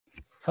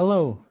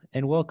Hello,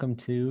 and welcome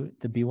to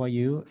the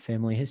BYU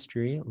Family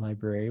History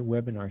Library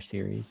webinar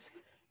series.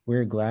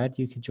 We're glad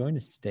you could join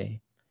us today.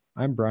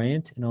 I'm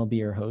Bryant, and I'll be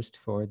your host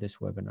for this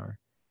webinar.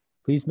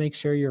 Please make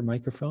sure your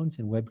microphones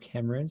and web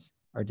cameras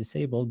are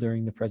disabled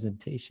during the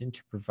presentation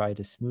to provide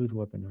a smooth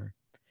webinar.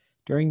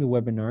 During the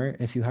webinar,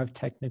 if you have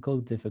technical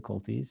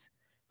difficulties,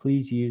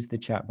 please use the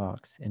chat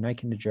box, and I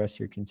can address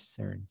your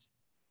concerns.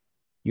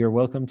 You're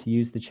welcome to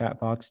use the chat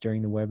box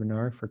during the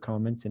webinar for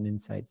comments and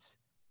insights.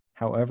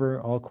 However,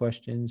 all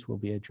questions will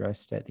be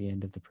addressed at the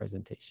end of the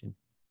presentation.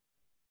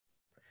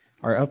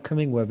 Our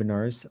upcoming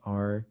webinars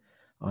are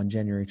on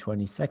January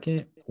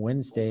 22nd,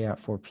 Wednesday at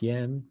 4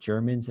 p.m.,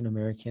 Germans and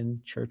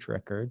American Church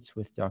Records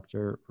with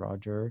Dr.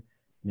 Roger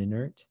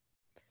Minert,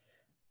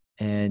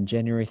 and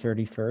January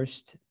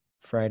 31st,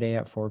 Friday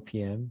at 4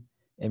 p.m.,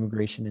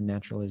 Immigration and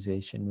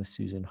Naturalization with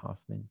Susan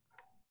Hoffman.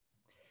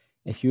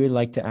 If you would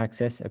like to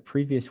access a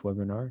previous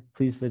webinar,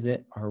 please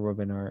visit our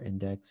webinar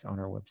index on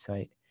our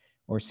website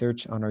or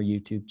search on our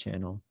YouTube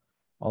channel.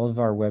 All of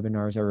our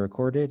webinars are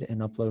recorded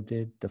and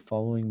uploaded the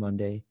following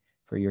Monday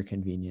for your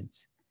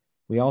convenience.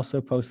 We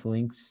also post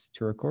links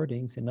to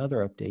recordings and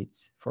other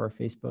updates for our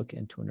Facebook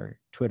and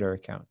Twitter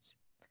accounts.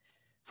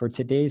 For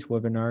today's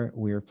webinar,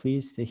 we are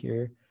pleased to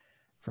hear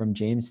from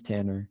James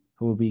Tanner,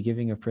 who will be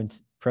giving a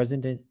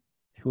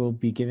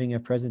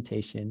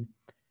presentation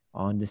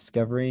on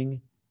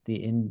discovering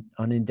the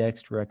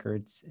unindexed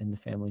records in the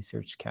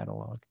FamilySearch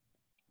Catalog.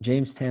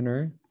 James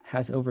Tanner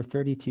has over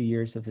 32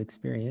 years of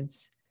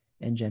experience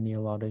in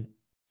genealogical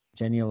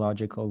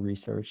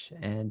research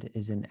and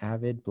is an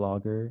avid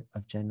blogger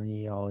of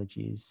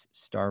genealogies,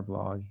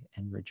 Starblog,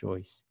 and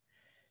Rejoice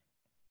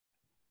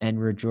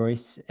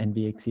and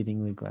be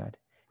exceedingly glad.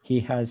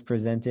 He has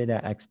presented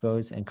at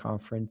expos and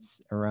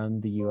conferences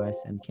around the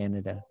US and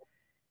Canada.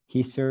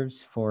 He served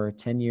for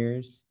 10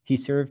 years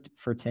as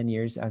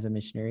a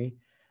missionary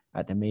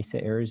at the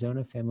Mesa,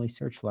 Arizona Family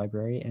Search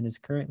Library and is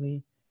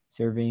currently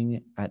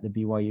serving at the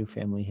BYU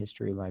Family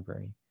History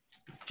Library.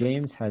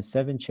 James has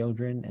 7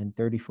 children and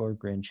 34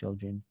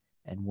 grandchildren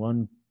and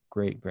 1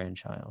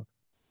 great-grandchild.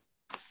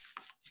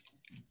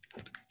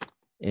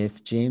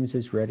 If James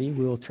is ready,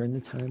 we will turn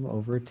the time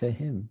over to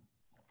him.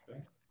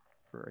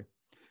 Great.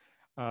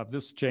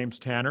 This is James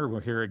Tanner. We're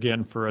here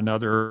again for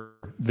another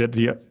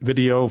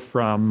video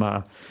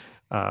from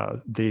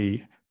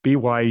the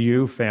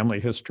BYU Family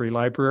History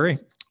Library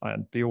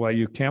on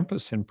BYU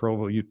campus in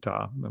Provo,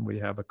 Utah. And we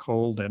have a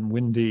cold and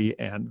windy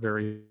and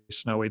very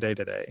snowy day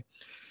today.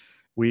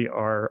 We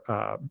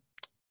are,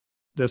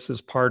 this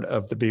is part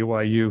of the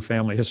BYU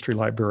Family History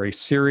Library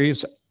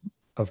series,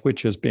 of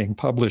which is being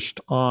published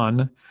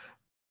on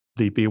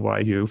the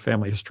BYU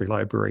Family History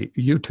Library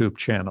YouTube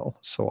channel.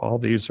 So all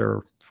these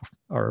are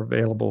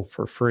available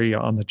for free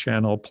on the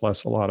channel,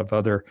 plus a lot of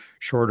other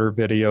shorter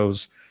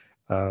videos,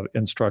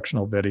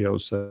 instructional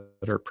videos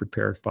that are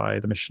prepared by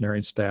the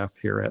missionary staff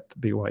here at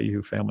the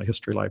BYU Family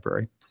History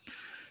Library.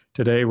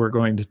 Today, we're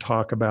going to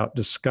talk about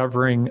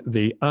discovering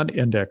the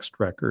unindexed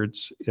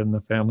records in the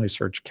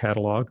FamilySearch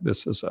Catalog.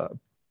 This is a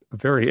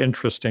very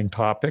interesting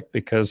topic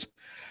because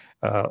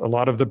a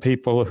lot of the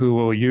people who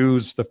will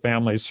use the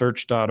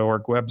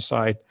FamilySearch.org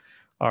website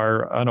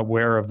are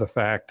unaware of the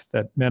fact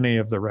that many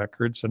of the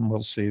records, and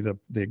we'll see the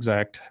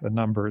exact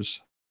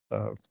numbers,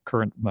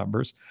 current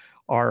numbers,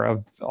 are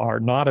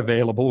not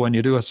available when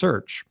you do a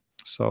search.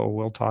 So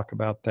we'll talk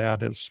about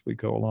that as we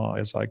go along,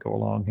 as I go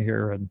along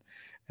here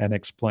and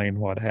explain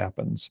what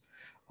happens.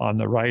 On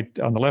the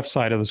left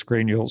side of the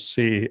screen, you'll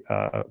see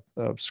a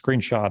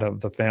screenshot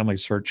of the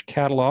FamilySearch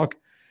Catalog.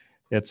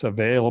 It's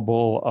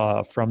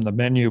available from the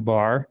menu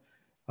bar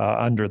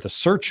under the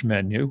search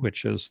menu,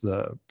 which is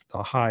the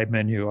high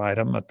menu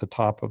item at the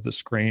top of the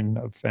screen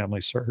of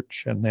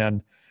FamilySearch. And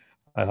then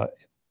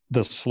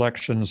the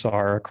selections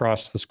are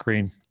across the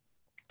screen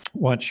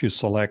once you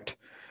select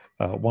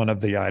one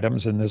of the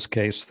items, in this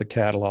case, the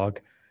catalog.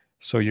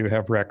 So you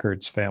have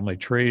records, family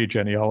tree,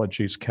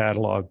 genealogies,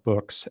 catalog,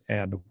 books,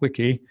 and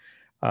wiki.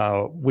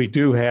 We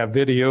do have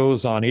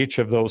videos on each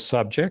of those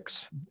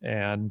subjects.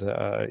 And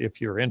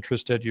if you're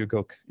interested, you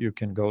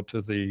can go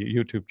to the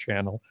YouTube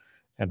channel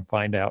and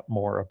find out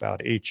more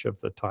about each of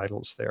the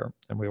titles there.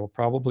 And we will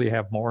probably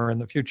have more in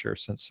the future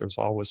since there's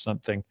always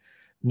something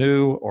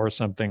new or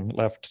something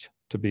left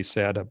to be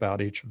said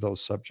about each of those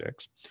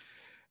subjects.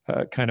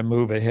 Kind of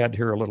move ahead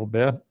here a little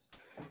bit.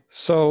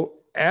 So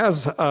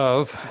as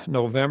of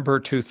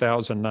November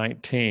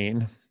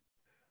 2019,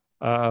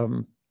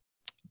 the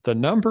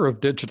number of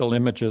digital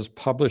images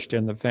published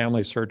in the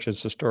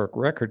FamilySearch's historic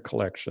record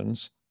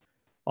collections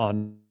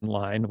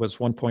online was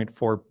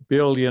 1.4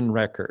 billion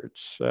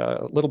records.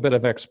 A little bit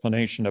of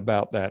explanation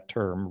about that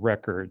term,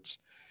 records.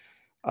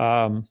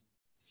 The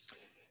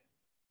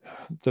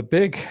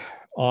big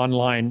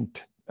online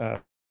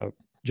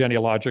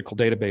genealogical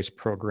database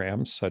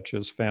programs such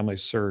as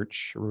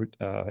FamilySearch,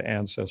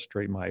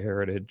 Ancestry,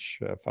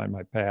 MyHeritage, Find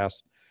My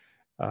Past,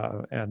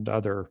 and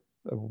other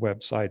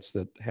websites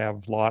that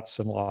have lots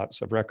and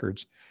lots of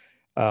records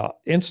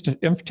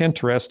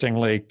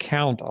Interestingly,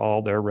 count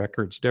all their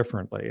records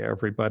differently.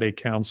 Everybody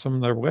counts them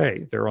their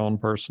way, their own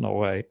personal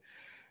way.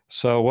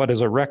 So what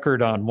is a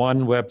record on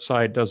one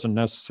website doesn't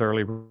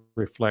necessarily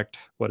reflect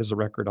what is a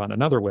record on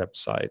another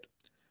website.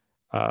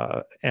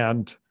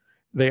 And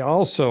they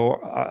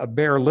also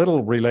bear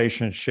little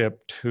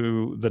relationship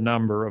to the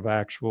number of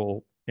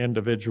actual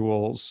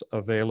individuals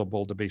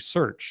available to be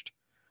searched.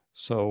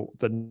 So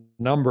the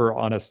number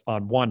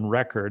on one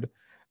record,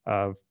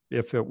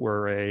 if it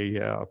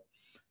were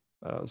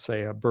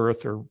say a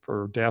birth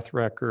or death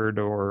record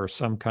or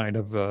some kind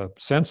of a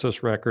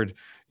census record,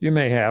 you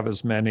may have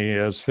as many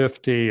as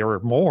 50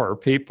 or more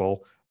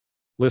people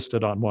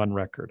listed on one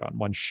record, on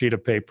one sheet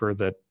of paper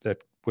that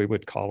we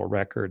would call a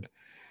record.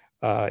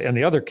 In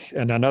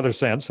another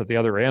sense, at the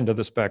other end of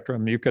the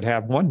spectrum, you could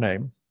have one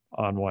name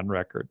on one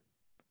record.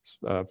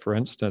 For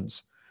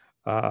instance,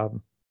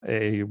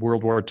 a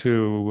World War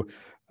II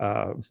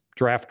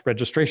draft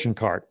registration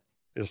card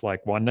is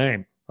like one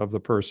name of the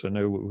person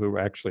who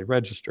actually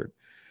registered.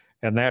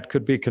 And that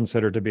could be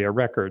considered to be a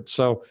record.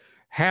 So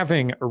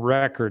having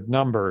record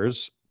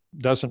numbers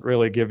doesn't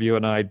really give you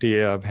an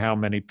idea of how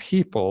many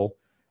people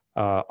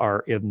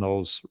are in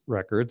those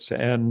records.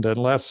 And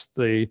unless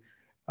the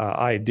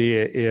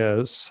idea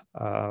is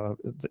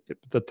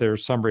that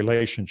there's some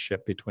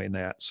relationship between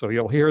that. So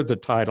you'll hear the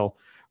title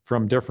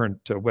from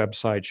different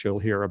websites. You'll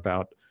hear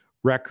about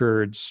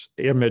records,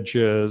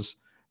 images,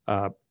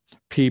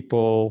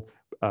 people,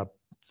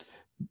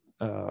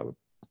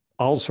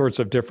 all sorts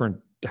of different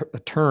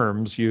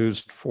terms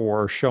used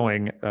for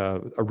showing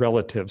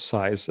relative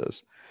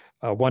sizes.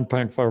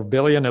 1.4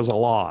 billion is a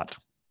lot.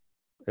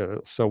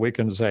 So we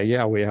can say,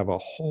 yeah, we have a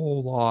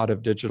whole lot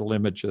of digital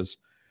images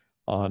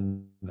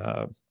on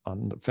the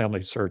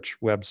FamilySearch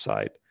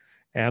website.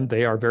 And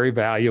they are very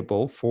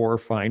valuable for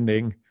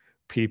finding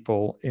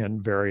people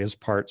in various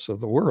parts of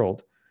the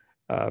world.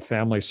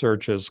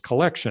 FamilySearch's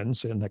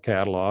collections in the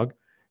catalog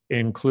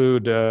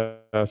include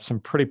some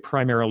pretty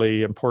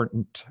primarily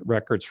important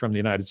records from the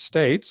United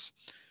States,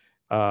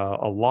 a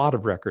lot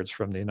of records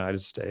from the United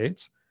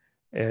States,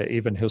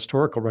 even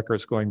historical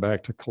records going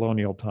back to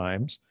colonial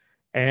times,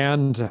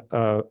 and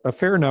a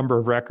fair number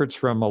of records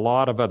from a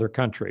lot of other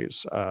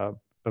countries. A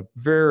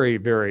very,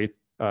 very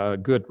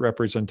good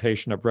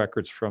representation of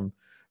records from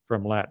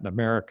Latin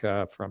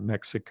America, from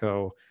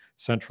Mexico,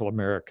 Central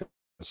America,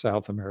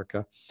 South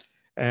America,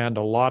 and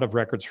a lot of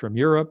records from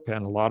Europe,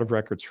 and a lot of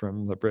records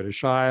from the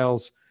British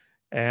Isles,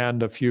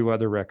 and a few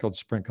other records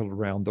sprinkled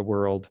around the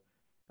world,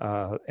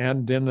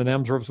 and in the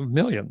numbers of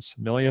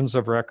millions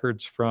of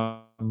records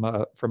from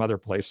other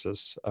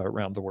places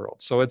around the world.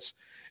 So it's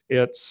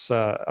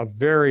a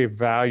very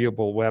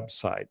valuable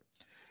website.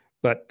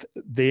 But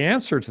the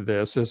answer to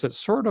this is it's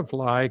sort of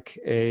like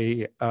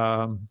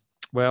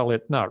well,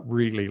 it's not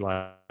really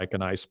like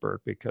an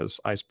iceberg,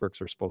 because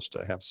icebergs are supposed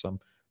to have some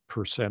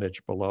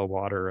percentage below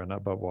water and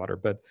above water.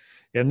 But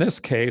in this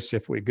case,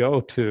 if we go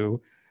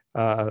to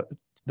the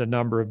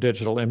number of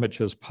digital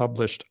images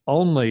published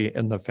only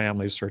in the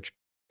FamilySearch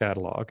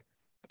catalog,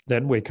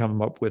 then we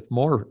come up with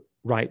more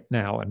right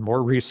now. And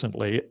more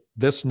recently,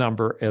 this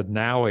number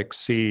now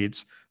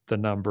exceeds the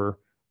number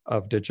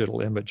of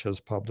digital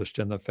images published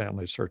in the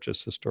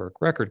FamilySearch's historic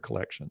record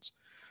collections.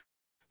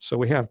 So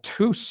we have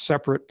two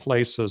separate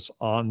places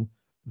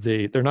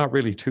they're not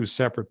really two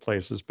separate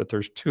places, but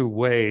there's two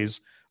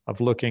ways of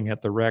looking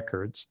at the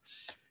records.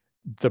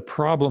 The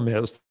problem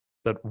is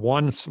that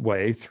one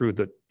way through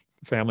the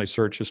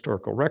FamilySearch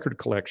historical record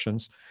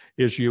collections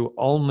is you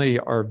only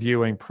are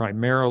viewing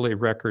primarily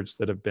records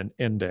that have been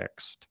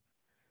indexed.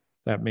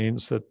 That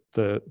means that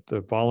the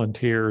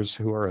volunteers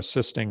who are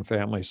assisting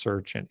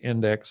FamilySearch in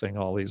indexing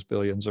all these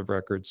billions of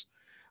records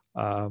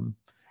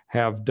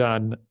have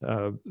done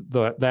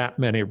that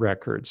many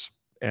records.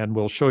 And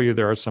we'll show you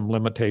there are some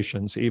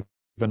limitations even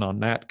on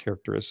that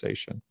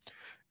characterization,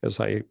 as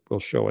I will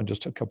show in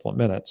just a couple of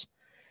minutes.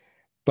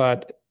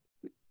 But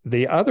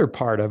the other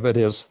part of it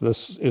is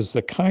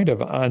the kind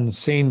of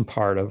unseen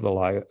part of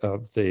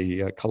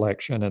the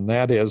collection, and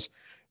that is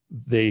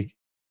the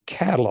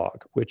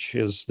catalog, which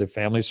is the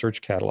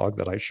FamilySearch catalog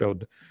that I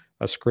showed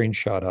a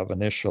screenshot of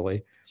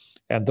initially.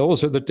 And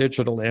those are the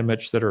digital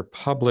images that are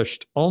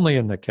published only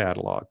in the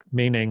catalog,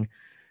 meaning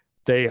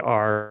they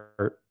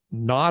are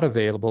not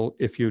available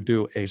if you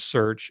do a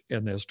search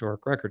in the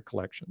historic record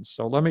collections.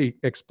 So let me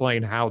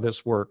explain how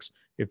this works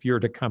if you're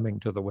coming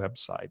to the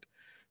website.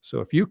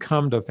 So if you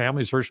come to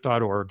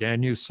FamilySearch.org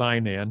and you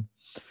sign in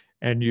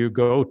and you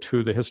go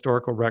to the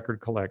historical record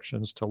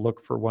collections to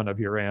look for one of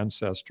your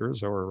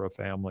ancestors or a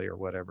family or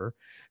whatever,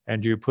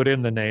 and you put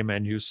in the name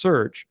and you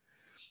search,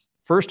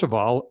 first of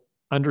all,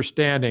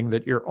 understanding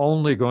that you're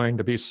only going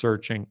to be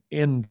searching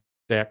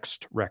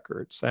indexed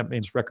records. That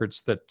means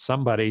records that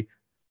some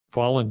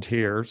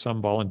volunteer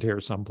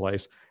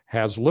someplace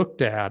has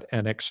looked at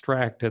and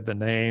extracted the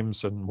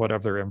names and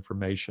whatever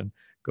information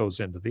goes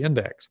into the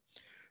index.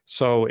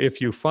 So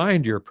if you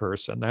find your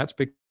person, that's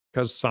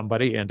because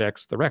somebody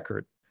indexed the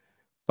record.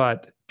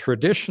 But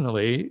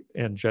traditionally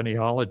in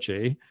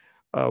genealogy,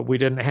 we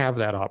didn't have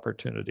that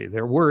opportunity.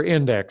 There were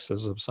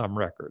indexes of some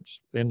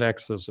records.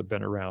 Indexes have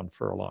been around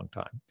for a long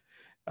time,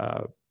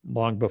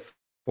 long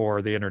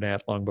before the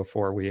internet, long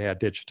before we had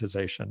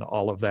digitization,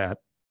 all of that.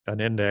 An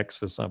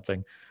index is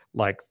something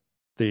like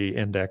the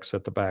index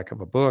at the back of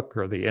a book,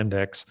 or the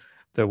index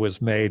that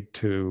was made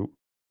to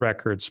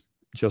records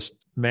just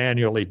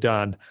manually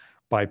done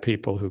by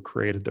people who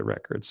created the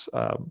records.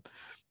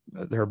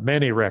 There are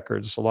many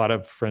records, a lot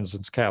of, for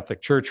instance,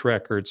 Catholic Church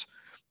records.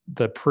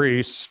 The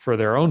priests, for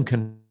their own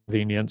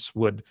convenience,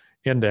 would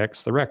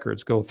index the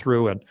records, go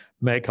through and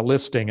make a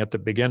listing at the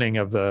beginning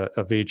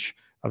of each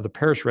of the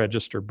parish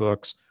register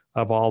books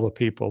of all the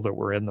people that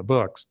were in the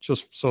books,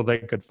 just so they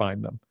could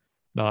find them,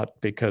 not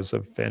because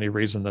of any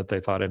reason that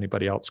they thought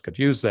anybody else could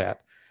use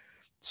that.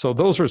 So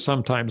those are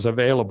sometimes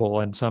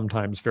available and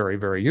sometimes very,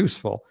 very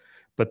useful.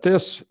 But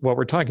this, what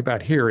we're talking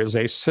about here, is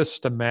a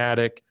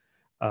systematic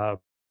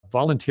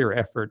volunteer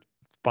effort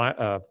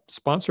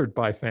sponsored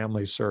by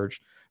FamilySearch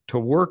to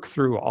work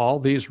through all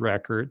these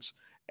records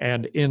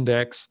and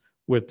index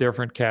with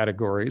different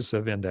categories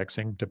of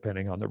indexing,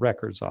 depending on the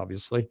records,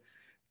 obviously,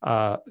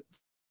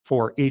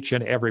 for each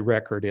and every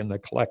record in the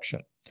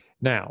collection.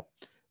 Now,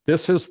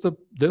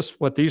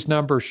 what these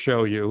numbers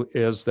show you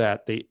is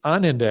that the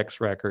unindexed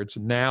records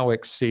now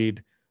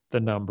exceed the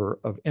number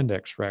of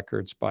indexed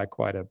records by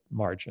quite a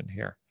margin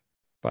here,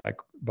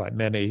 by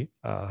many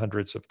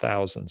hundreds of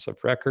thousands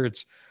of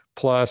records.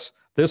 Plus,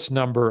 this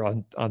number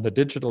on the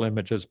digital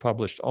images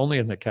published only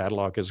in the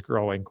catalog is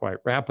growing quite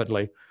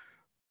rapidly.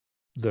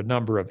 The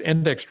number of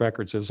indexed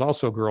records is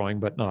also growing,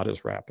 but not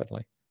as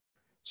rapidly.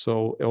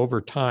 So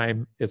over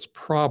time, it's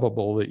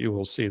probable that you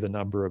will see the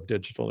number of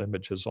digital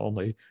images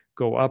only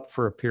go up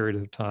for a period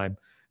of time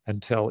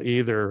until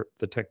either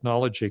the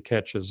technology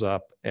catches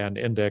up and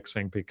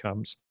indexing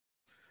becomes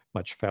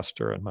much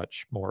faster and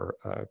much more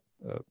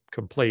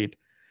complete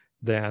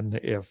than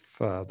if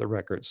the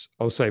records.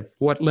 Say,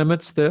 what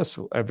limits this?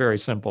 A very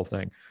simple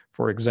thing.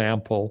 For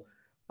example,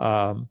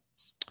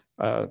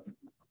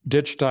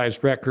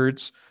 digitized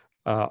records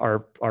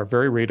are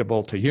very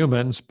readable to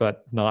humans,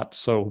 but not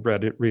so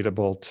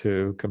readable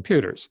to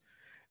computers.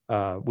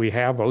 We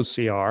have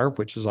OCR,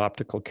 which is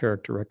optical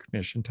character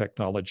recognition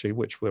technology,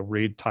 which will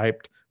read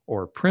typed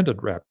or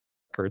printed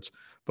records.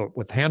 But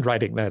with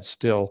handwriting, that's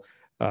still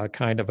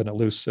kind of an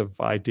elusive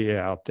idea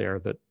out there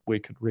that we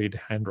could read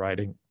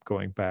handwriting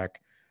going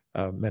back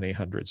many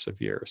hundreds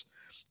of years.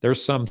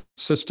 There's some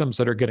systems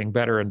that are getting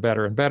better and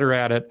better and better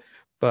at it,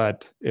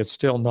 but it's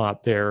still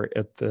not there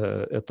at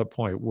the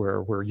point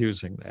where we're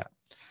using that.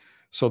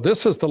 So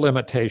this is the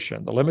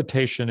limitation. The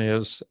limitation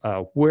is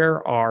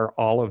where are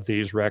all of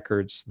these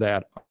records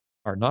that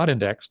are not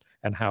indexed,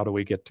 and how do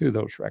we get to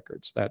those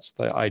records? That's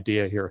the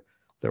idea here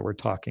that we're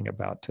talking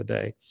about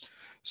today.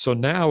 So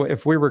now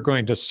if we were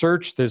going to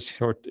search this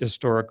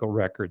historical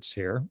records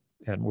here,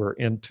 and we're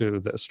into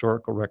the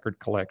historical record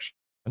collection,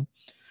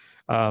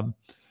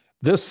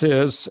 this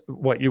is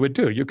what you would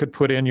do. You could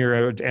put in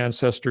your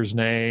ancestor's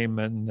name,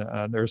 and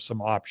there's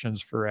some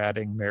options for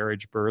adding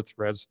marriage, birth,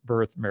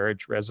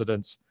 marriage,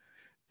 residence,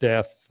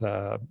 death,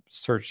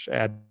 search,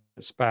 add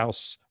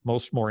spouse,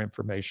 more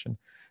information.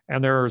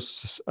 And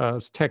there's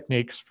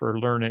techniques for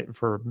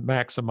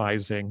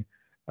maximizing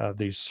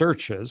these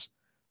searches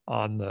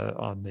in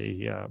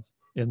the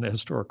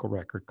historical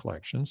record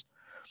collections.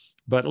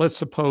 But let's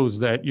suppose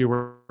that you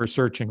were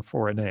searching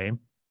for a name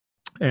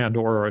and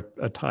or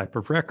a type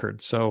of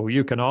record. So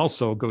you can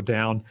also go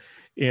down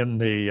in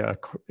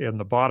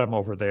the bottom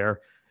over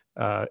there,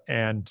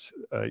 and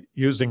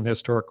using the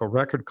historical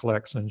record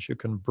collections, you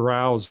can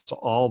browse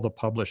all the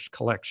published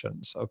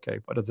collections. Okay,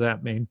 what does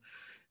that mean?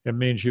 It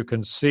means you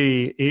can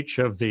see each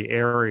of the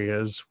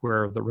areas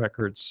where the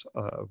records,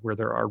 where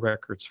there are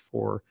records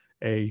for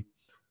a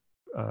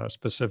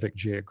specific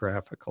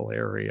geographical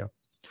area.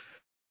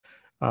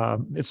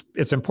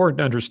 It's important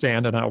to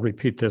understand, and I'll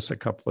repeat this a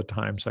couple of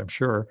times, I'm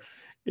sure,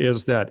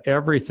 is that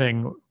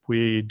everything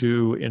we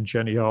do in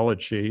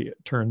genealogy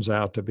turns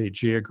out to be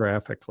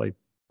geographically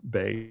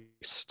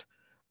based.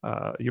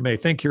 You may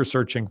think you're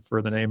searching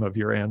for the name of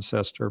your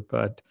ancestor,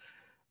 but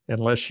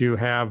unless you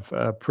have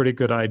a pretty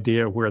good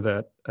idea where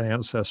that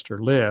ancestor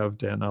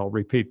lived, and I'll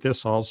repeat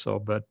this also,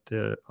 but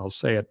I'll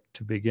say it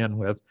to begin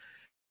with,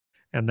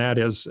 and that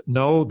is,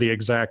 know the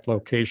exact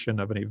location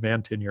of an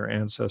event in your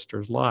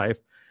ancestor's life,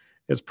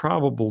 it's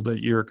probable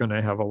that you're going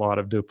to have a lot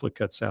of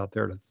duplicates out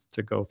there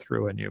to go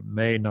through, and you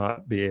may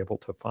not be able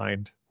to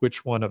find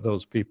which one of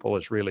those people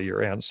is really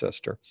your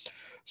ancestor.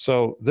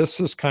 So this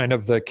is kind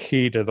of the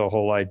key to the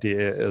whole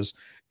idea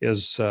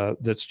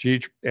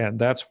and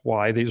that's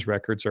why these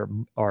records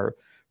are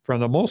for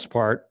the most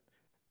part,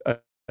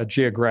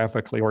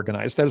 geographically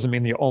organized. That doesn't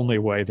mean the only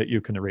way that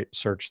you can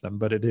search them,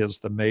 but it is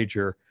the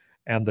major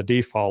and the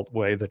default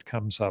way that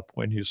comes up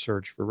when you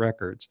search for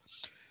records.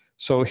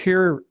 So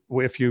here,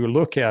 if you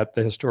look at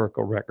the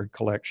historical record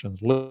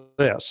collections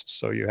list,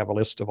 so you have a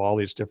list of all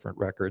these different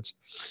records,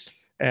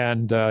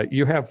 and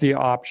you have the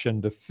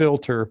option to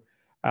filter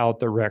out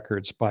the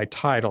records by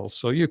title.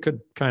 So you could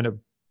kind of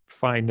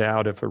find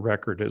out if a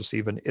record is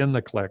even in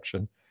the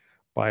collection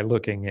by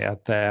looking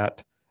at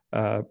that,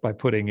 by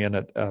putting in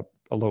a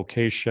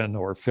location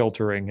or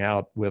filtering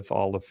out with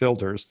all the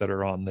filters that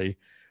are on the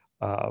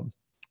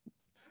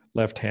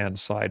left-hand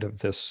side of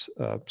this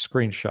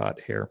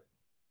screenshot here.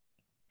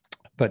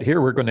 But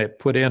here we're going to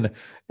put in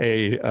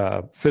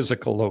a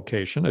physical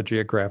location, a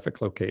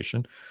geographic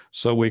location,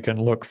 so we can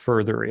look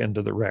further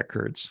into the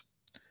records.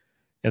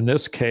 In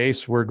this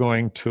case, we're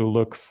going to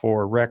look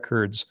for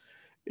records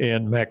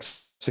in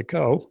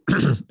Mexico,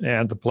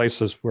 and the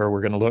places where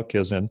we're going to look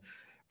is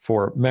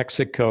for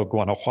Mexico,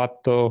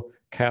 Guanajuato,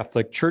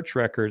 Catholic Church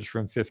records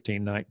from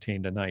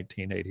 1519 to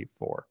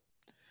 1984.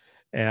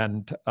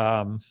 And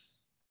I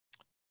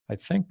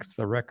think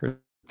the record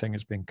thing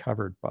is being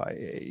covered by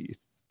a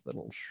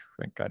little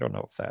shrink. I don't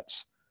know if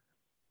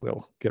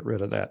we'll get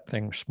rid of that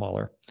thing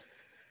smaller.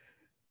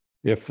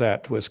 If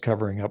that was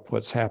covering up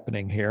what's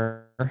happening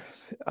here.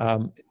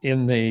 On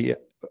the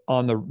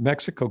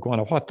Mexico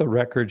Guanajuato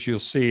records, you'll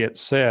see it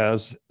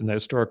says in the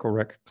historical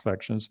record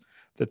collections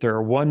that there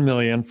are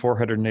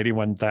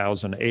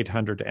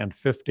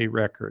 1,481,850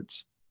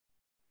 records.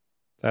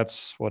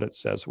 That's what it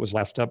says. It was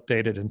last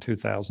updated in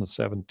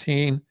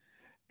 2017.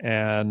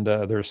 And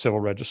there's civil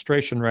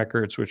registration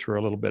records, which were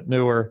a little bit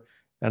newer.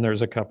 And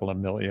there's a couple of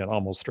million,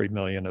 almost 3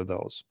 million of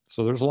those.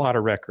 So there's a lot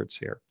of records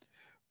here.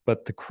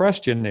 But the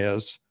question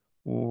is,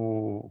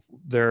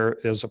 there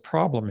is a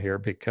problem here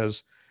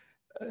because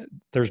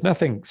there's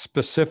nothing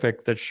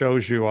specific that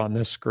shows you on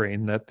this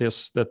screen that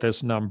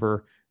this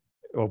number,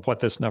 of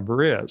what this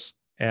number is.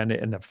 And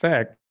in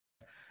effect,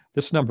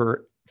 this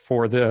number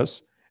for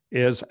this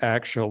is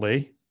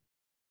actually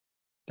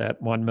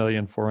that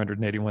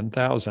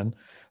 1,481,000,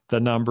 the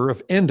number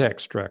of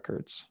indexed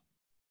records.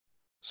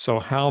 So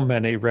how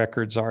many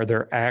records are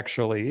there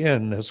actually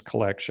in this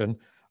collection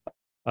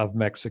of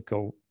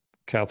Mexico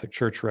Catholic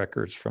Church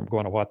records from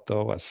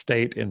Guanajuato, a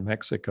state in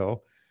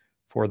Mexico,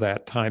 for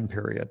that time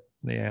period?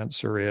 The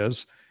answer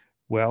is,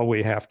 well,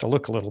 we have to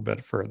look a little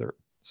bit further.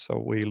 So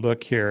we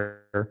look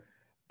here,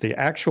 the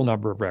actual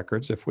number of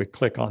records, if we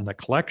click on the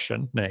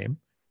collection name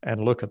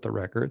and look at the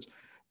records,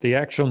 the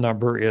actual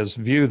number is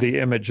view the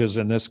images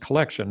in this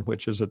collection,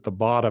 which is at the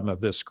bottom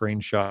of this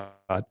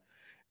screenshot.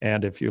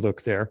 And if you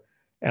look there,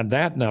 and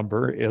that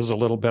number is a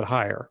little bit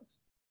higher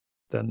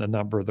than the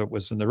number that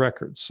was in the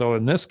records. So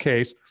in this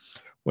case,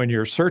 when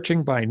you're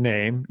searching by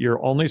name,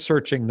 you're only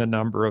searching the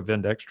number of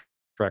indexed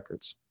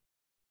records.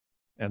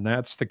 And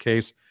that's the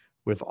case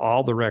with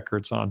all the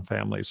records on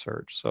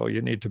FamilySearch. So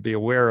you need to be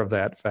aware of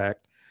that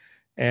fact.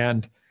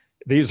 And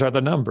these are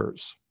the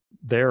numbers.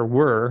 There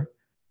were,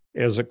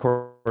 is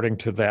according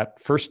to that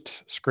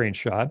first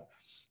screenshot,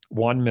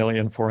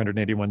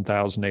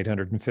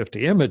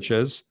 1,481,850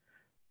 images.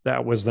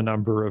 That was the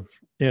number of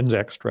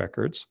indexed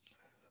records.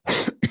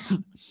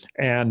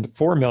 And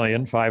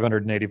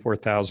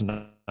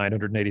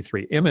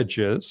 4,584,983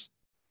 images,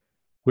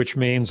 which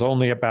means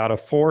only about a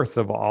fourth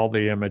of all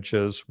the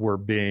images were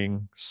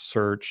being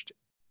searched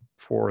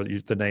for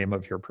the name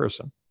of your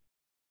person.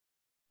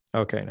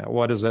 Okay, now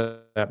what does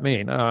that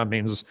mean? It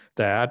means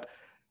that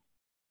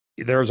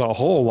there's a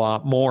whole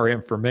lot more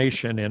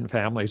information in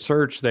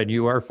FamilySearch than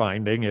you are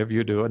finding if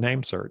you do a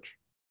name search.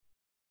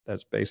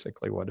 That's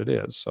basically what it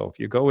is. So if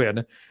you go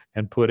in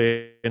and put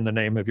in the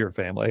name of your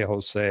family,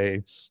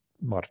 Jose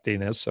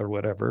Martinez or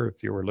whatever,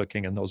 if you were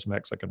looking in those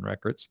Mexican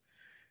records,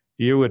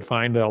 you would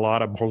find a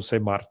lot of Jose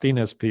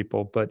Martinez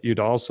people, but you'd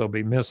also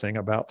be missing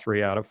about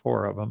 3 out of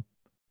 4 of them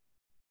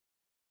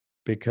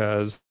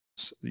because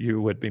you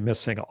would be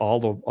missing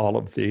all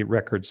of the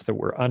records that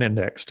were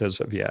unindexed as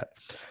of yet.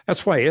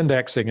 That's why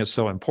indexing is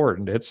so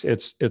important.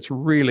 It's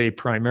really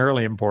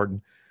primarily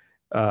important.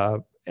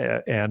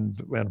 And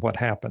what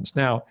happens.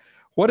 Now,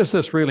 what does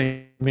this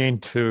really mean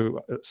to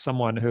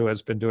someone who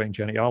has been doing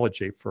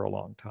genealogy for a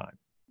long time?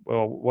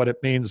 Well, what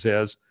it means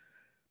is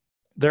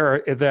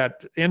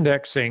that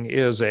indexing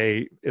is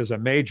a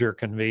major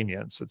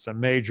convenience. It's a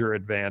major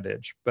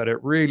advantage, but it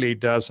really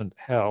doesn't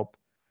help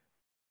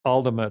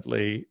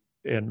ultimately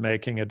in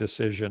making a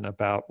decision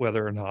about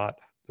whether or not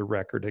the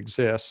record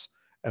exists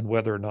and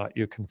whether or not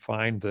you can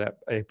find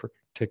a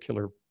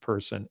particular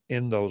person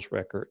in those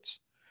records.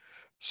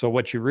 So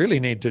what you really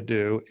need to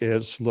do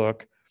is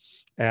look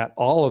at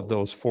all of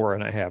those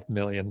 4.5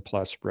 million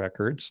plus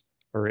records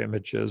or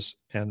images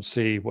and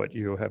see what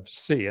you have to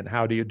see. And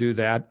how do you do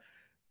that?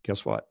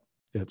 Guess what?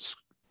 It's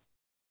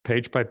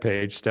page by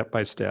page, step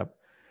by step.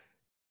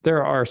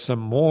 There are some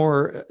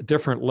more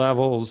different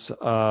levels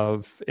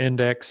of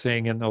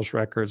indexing in those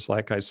records.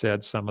 Like I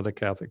said, some of the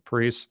Catholic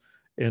priests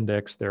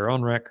index their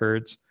own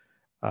records.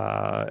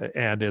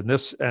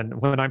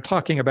 And when I'm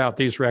talking about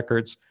these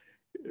records,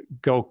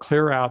 go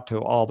clear out to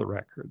all the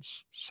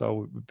records.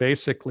 So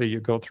basically you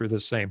go through the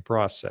same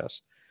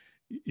process.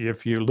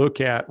 If you look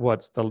at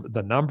what's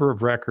the number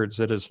of records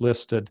that is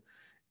listed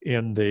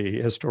in the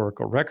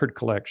historical record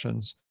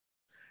collections,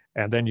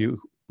 and then you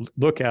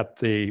look at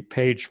the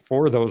page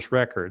for those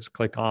records,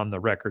 click on the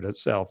record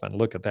itself and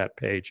look at that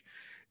page,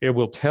 it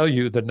will tell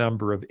you the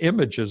number of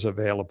images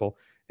available.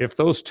 If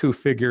those two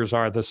figures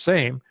are the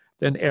same,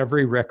 then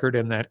every record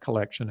in that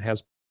collection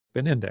has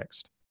been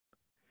indexed.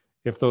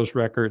 If those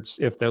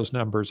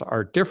numbers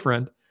are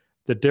different,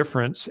 the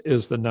difference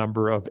is the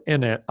number of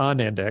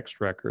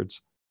unindexed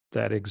records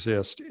that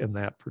exist in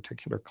that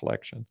particular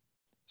collection.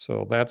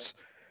 So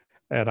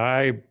and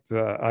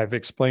I've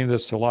explained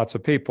this to lots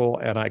of people,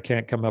 and I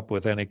can't come up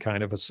with any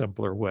kind of a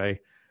simpler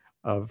way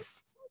of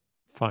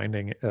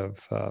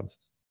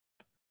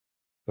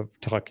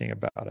talking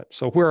about it.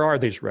 So where are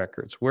these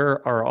records?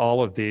 Where are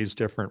all of these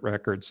different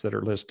records that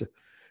are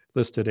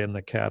listed in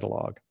the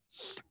catalog?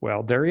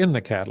 Well, they're in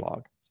the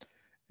catalog.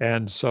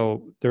 And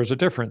so there's a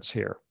difference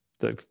here.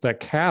 The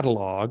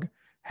catalog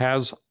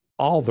has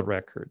all the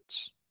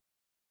records.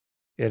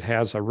 It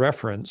has a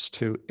reference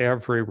to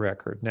every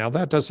record. Now,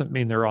 that doesn't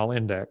mean they're all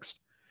indexed.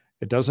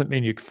 It doesn't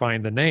mean you can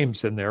find the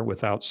names in there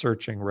without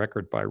searching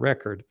record by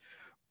record.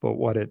 But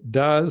what it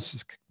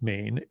does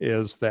mean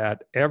is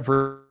that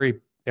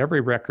every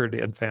record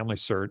in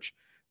FamilySearch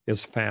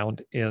is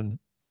found in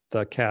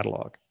the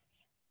catalog.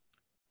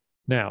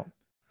 Now,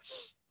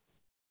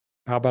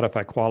 how about if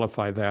I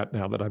qualify that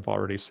now that I've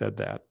already said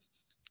that?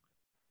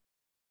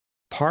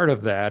 Part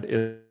of that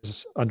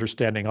is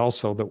understanding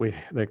also that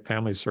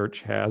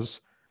FamilySearch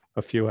has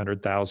a few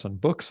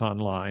 100,000 books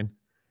online,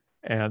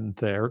 and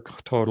they're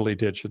totally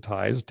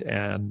digitized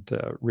and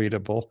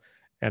readable.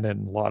 And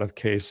in a lot of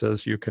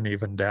cases, you can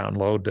even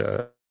download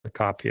a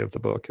copy of the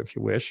book if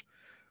you wish.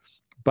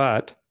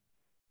 But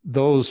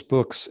those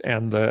books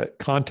and the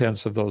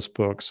contents of those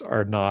books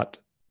are not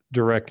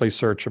directly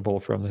searchable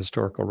from the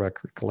historical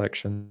record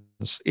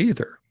collections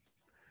either.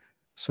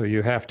 So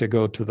you have to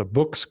go to the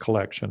books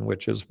collection,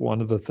 which is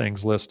one of the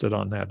things listed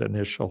on that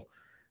initial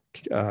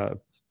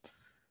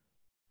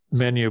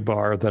menu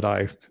bar that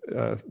I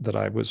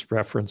was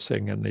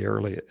referencing in the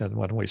early and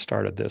when we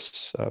started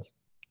this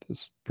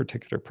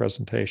particular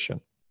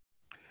presentation.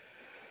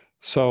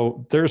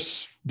 So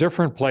there's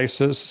different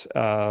places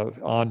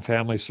on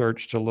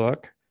FamilySearch to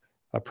look.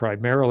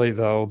 Primarily,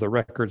 though, the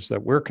records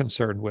that we're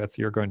concerned with,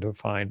 you're going to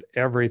find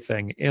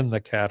everything in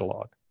the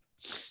catalog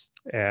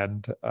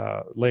and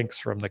links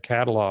from the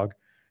catalog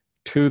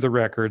to the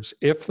records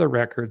if the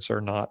records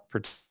are not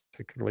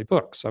particularly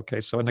books. Okay,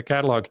 so in the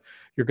catalog,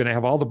 you're going to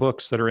have all the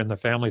books that are in the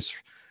Family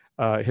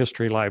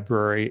History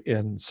Library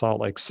in Salt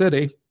Lake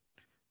City,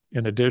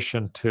 in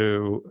addition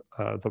to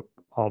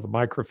all the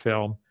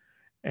microfilm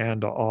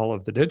and all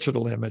of the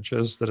digital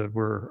images that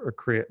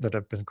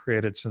have been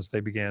created since they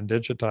began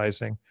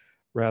digitizing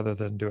rather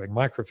than doing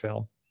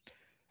microfilm.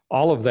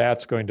 All of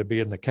that's going to be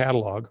in the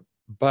catalog,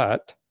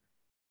 but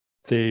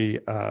the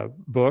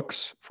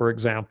books, for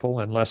example,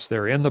 unless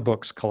they're in the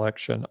books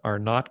collection, are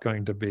not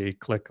going to be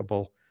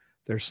clickable.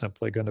 They're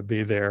simply going to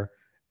be there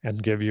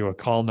and give you a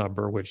call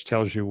number, which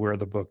tells you where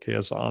the book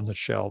is on the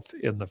shelf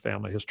in the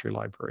Family History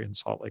Library in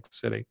Salt Lake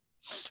City.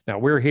 Now,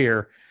 we're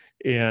here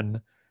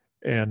in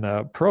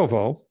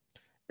Provo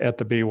at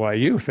the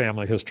BYU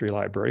Family History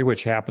Library,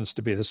 which happens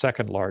to be the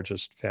second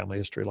largest family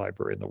history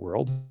library in the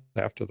world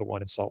after the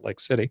one in Salt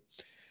Lake City.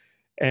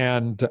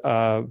 And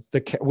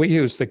we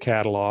use the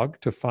catalog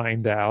to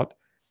find out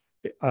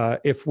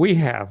if we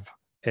have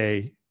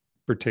a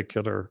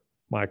particular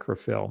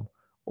microfilm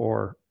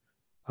or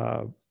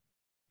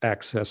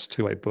access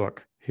to a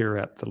book here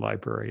at the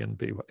library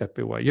at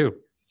BYU.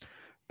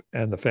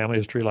 And the Family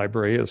History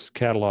Library is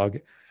catalog.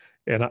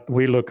 And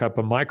we look up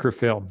a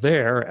microfilm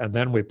there, and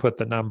then we put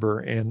the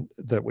number in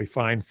that we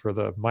find for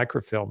the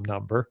microfilm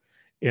number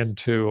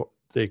into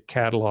the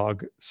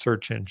catalog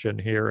search engine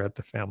here at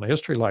the Family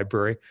History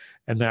Library,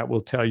 and that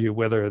will tell you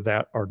whether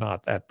that or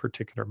not that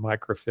particular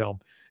microfilm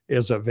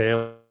is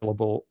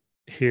available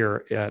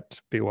here at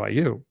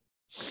BYU.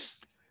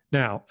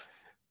 Now,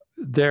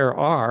 there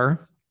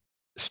are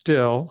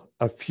still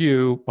a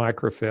few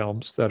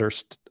microfilms that are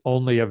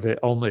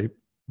only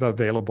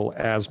available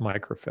as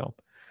microfilm.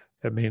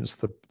 That means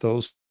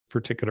those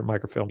particular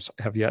microfilms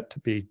have yet to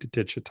be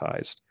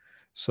digitized.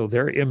 So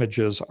their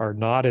images are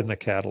not in the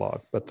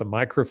catalog, but the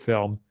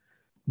microfilm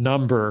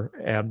number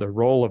and the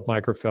role of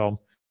microfilm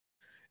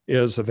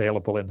is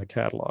available in the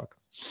catalog.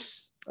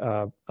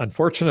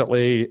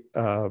 Unfortunately,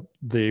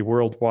 the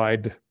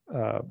worldwide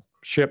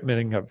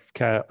shipment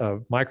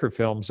of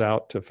microfilms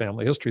out to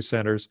family history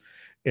centers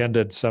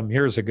ended some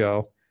years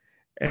ago.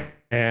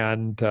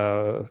 And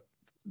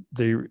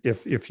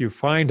if you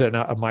find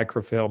a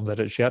microfilm that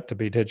is yet to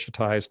be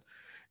digitized,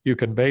 you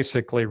can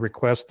basically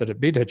request that it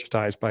be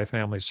digitized by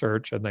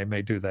FamilySearch, and they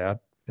may do that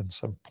in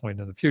some point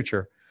in the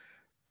future.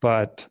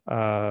 But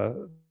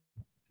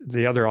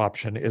the other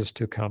option is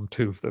to come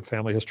to the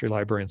Family History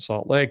Library in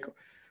Salt Lake,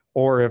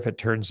 or if it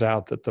turns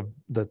out that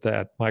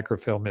that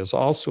microfilm is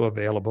also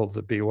available at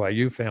the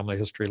BYU Family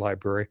History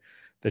Library,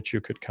 that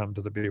you could come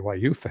to the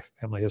BYU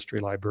Family History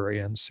Library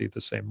and see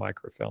the same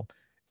microfilm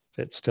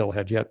that still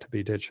had yet to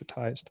be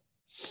digitized.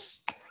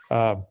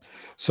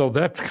 So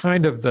that's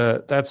kind of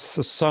that's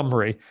the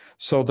summary.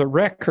 So the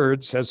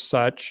records as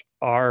such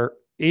are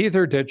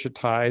either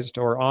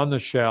digitized or on the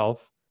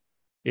shelf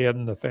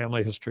in the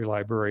Family History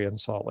Library in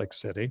Salt Lake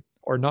City,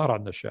 or not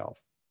on the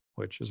shelf,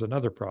 which is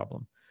another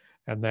problem.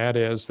 And that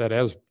is that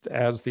as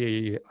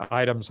the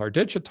items are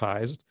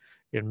digitized,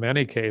 in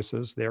many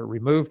cases, they're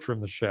removed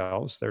from the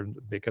shelves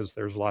because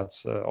there's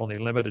only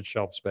limited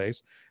shelf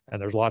space,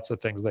 and there's lots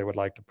of things they would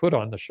like to put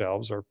on the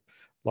shelves, or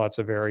lots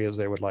of areas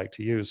they would like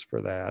to use for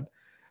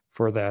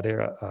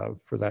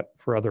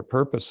other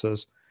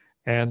purposes.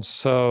 And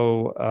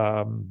so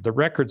the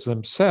records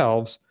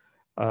themselves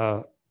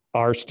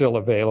are still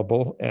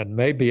available and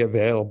may be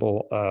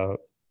available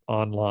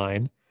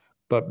online,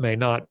 but may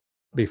not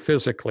be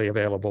physically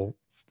available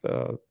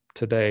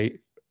today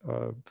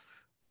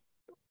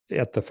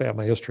at the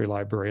Family History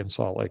Library in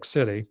Salt Lake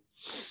City.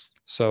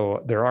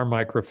 So there are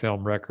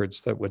microfilm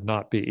records that would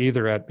not be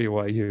either at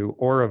BYU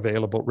or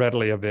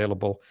readily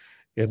available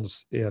in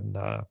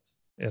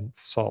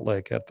Salt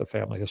Lake at the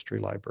Family History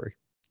Library,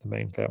 the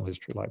main Family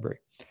History Library.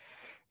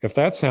 If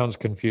that sounds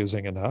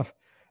confusing enough,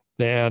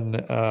 then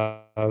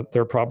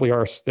there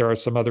are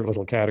some other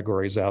little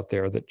categories out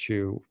there that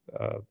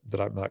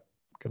I'm not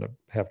going to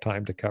have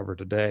time to cover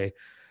today,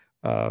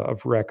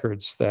 of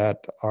records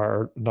that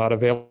are not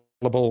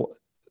available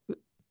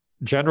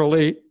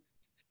generally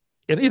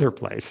in either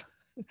place.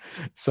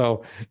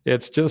 So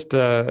it's just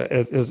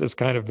it's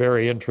kind of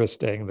very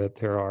interesting that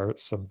there are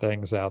some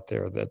things out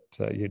there that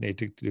you need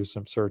to do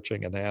some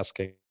searching and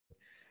asking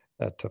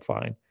to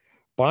find.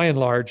 By and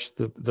large,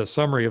 the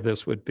summary of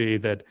this would be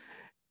that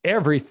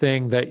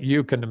everything that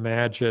you can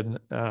imagine,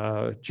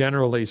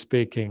 generally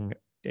speaking,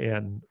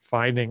 in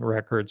finding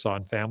records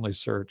on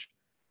FamilySearch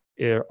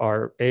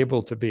are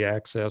able to be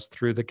accessed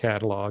through the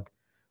catalog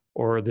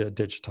or the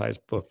digitized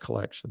book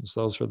collections.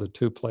 Those are the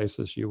two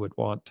places you would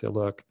want to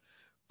look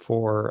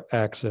for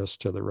access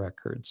to the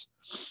records.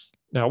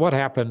 Now, what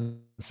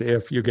happens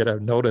if you get a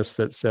notice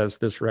that says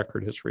this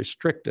record is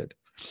restricted?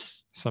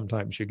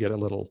 Sometimes you get a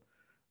little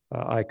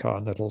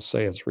icon that'll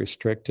say it's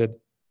restricted.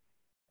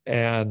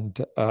 And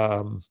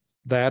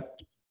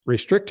that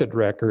restricted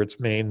records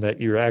mean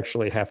that you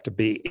actually have to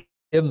be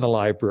in the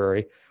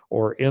library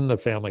or in the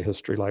Family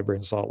History Library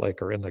in Salt Lake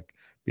or in the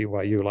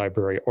BYU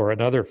Library or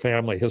another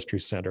family history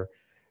center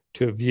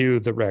to view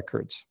the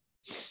records.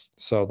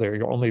 So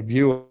they're only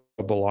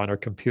viewable on a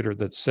computer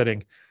that's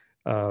sitting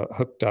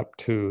hooked up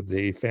to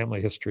the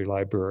Family History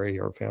Library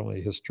or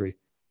Family History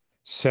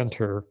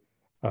Center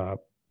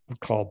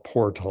called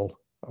Portal,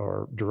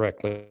 or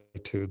directly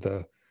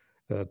to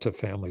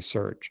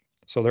FamilySearch.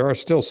 So there are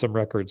still some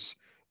records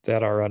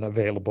that are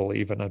unavailable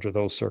even under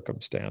those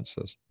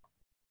circumstances.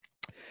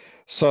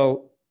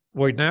 So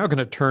we're now going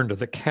to turn to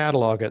the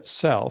catalog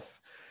itself.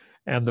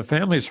 And the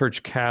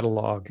FamilySearch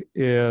Catalog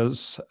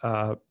is,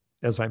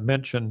 as I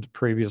mentioned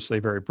previously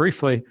very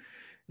briefly,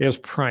 is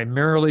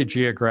primarily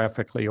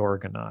geographically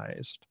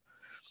organized.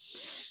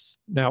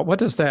 Now, what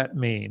does that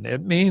mean?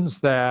 It means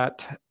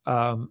that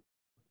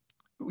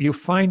you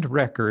find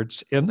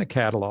records in the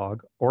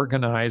catalog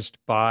organized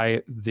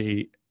by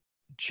the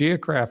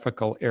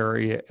geographical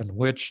area in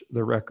which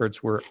the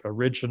records were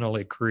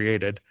originally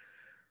created,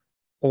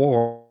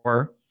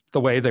 or the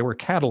way they were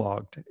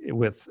cataloged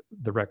with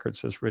the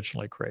records as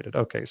originally created.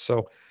 Okay,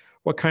 so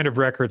what kind of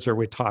records are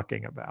we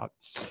talking about?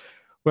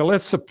 Well,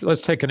 let's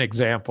take an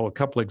example, a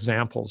couple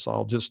examples.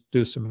 I'll just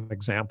do some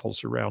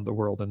examples around the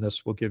world, and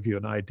this will give you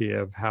an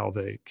idea of how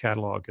the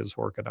catalog is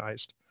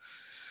organized.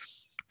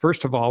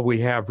 First of all,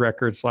 we have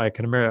records like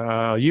an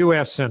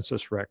U.S.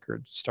 Census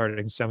record starting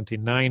in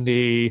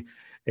 1790,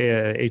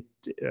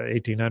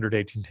 1800,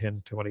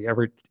 1810,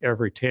 20,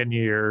 every 10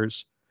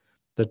 years.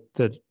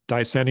 The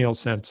decennial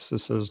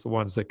censuses, the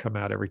ones that come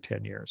out every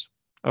 10 years.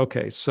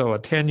 Okay, so a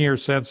 10-year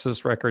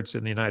census records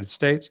in the United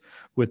States,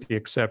 with the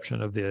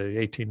exception of the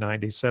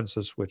 1890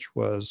 census, which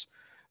was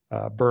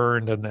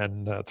burned and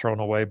then thrown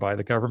away by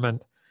the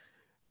government.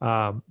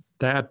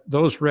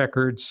 Those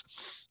records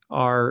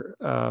are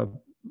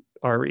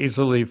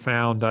easily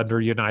found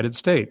under United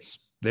States.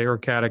 They are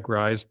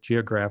categorized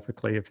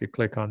geographically. If you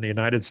click on the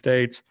United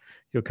States,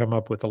 you'll come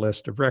up with a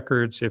list of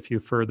records. If you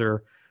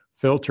further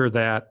filter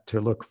that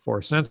to look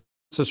for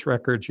census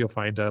records, you'll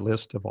find a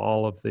list of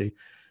all of the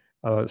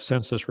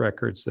census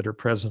records that are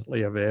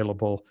presently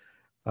available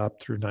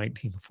up through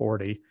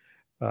 1940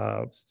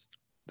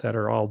 that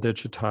are all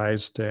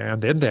digitized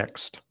and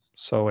indexed.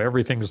 So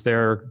everything's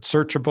there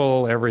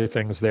searchable,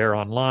 everything's there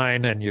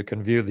online, and you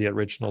can view the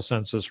original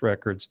census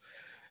records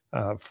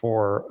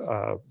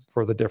for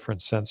the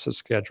different census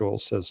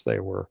schedules as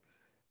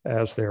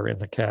they're in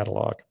the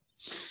catalog.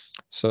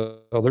 So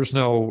there's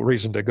no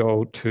reason to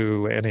go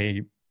to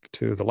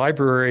the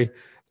library.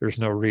 There's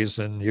no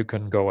reason. You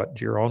can go at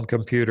your own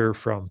computer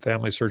from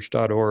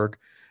FamilySearch.org,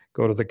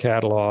 go to the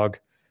catalog,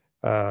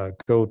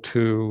 go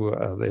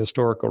to the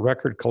historical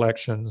record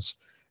collections,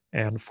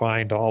 and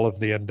find all of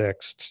the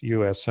indexed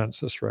U.S.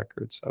 Census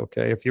records.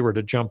 Okay, if you were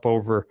to jump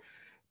over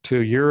to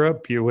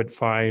Europe, you would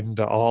find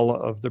all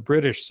of the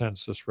British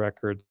Census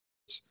records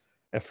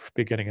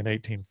beginning in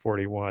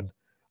 1841,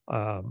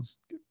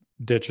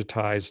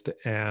 digitized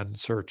and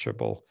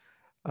searchable.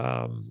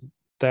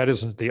 That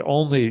isn't the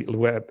only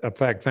web. In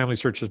fact,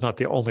 FamilySearch is not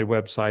the only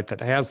website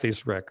that has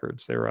these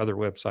records. There are other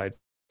websites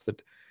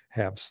that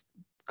have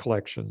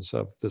collections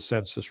of the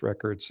census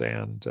records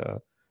and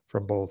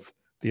from both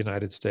the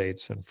United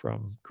States and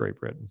from Great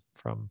Britain,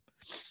 from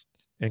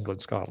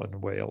England, Scotland,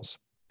 and Wales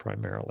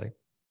primarily.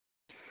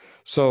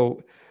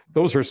 So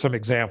those are some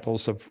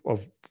examples of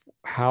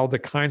how the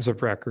kinds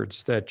of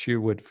records that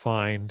you would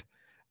find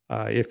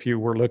if you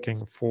were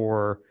looking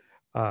for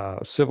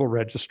civil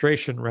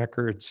registration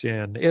records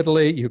in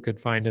Italy, you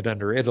could find it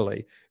under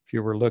Italy. If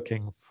you were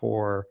looking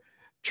for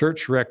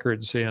church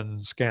records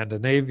in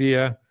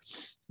Scandinavia,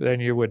 then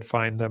you would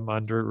find them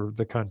under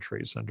the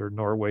countries, under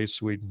Norway,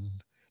 Sweden,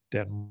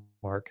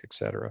 Denmark,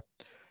 etc.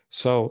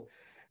 So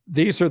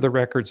these are the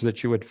records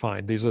that you would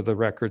find. These are the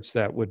records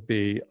that would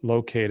be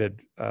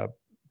located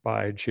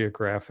by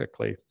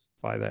geographically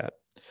by that.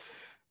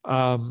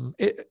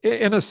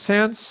 In a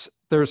sense,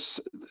 there's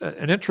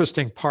an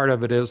interesting part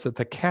of it is that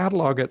the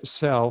catalog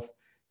itself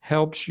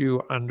helps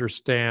you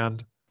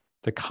understand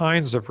the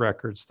kinds of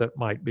records that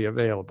might be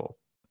available.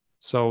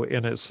 So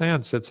in a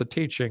sense, it's a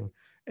teaching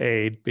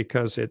aid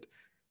because it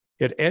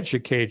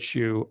educates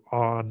you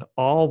on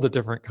all the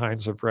different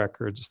kinds of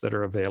records that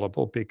are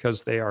available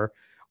because they're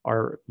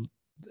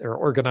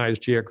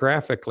organized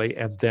geographically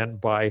and then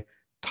by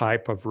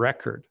type of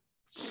record.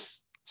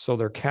 So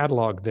they're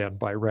cataloged then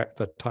by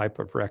the type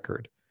of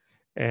record.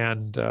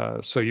 And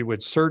so you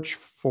would search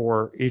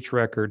for each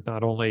record,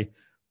 not only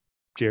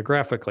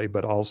geographically,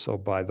 but also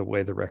by the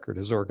way the record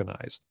is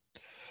organized.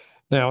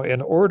 Now,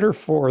 in order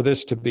for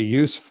this to be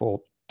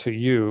useful to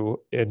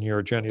you in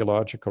your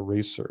genealogical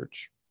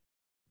research,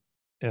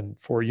 and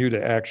for you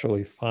to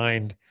actually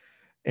find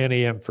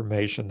any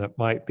information that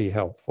might be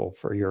helpful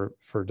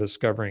for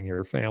discovering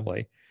your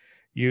family,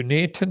 you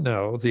need to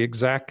know the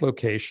exact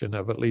location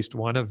of at least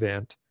one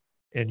event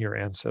in your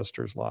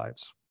ancestors'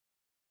 lives.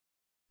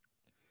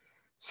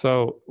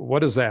 So what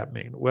does that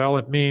mean? Well,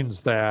 it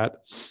means that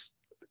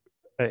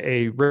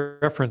a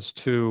reference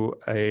to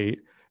a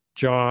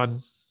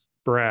John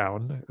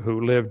Brown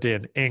who lived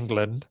in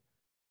England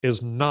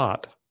is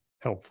not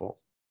helpful,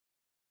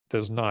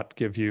 does not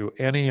give you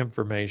any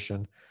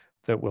information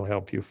that will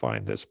help you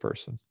find this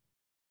person.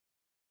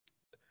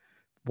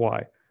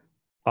 Why?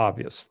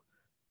 Obvious.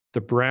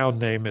 The Brown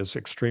name is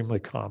extremely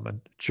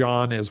common.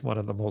 John is one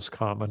of the most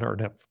common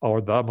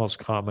or the most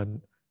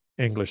common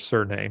English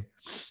surname.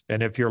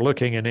 And if you're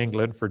looking in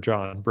England for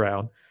John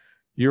Brown,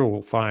 you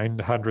will find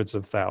hundreds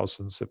of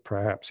thousands,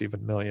 perhaps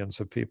even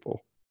millions of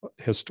people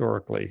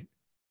historically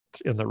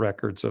in the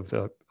records of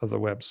the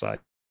websites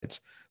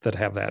that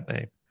have that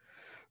name.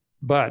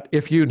 But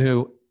if you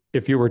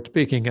were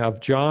speaking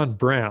of John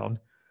Brown,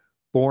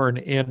 born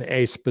in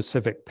a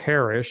specific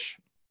parish,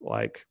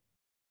 like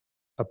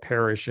a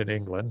parish in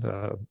England,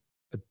 a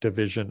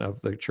division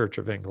of the Church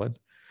of England,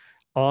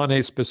 on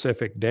a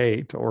specific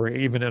date, or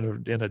even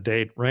in a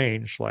date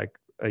range, like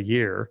a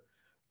year,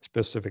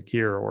 specific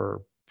year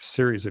or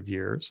series of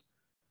years,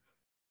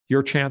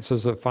 your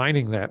chances of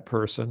finding that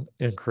person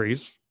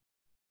increase,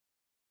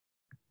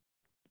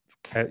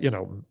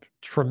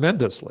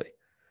 tremendously,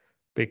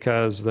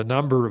 because the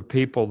number of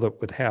people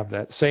that would have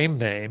that same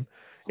name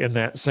in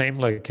that same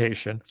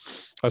location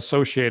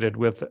associated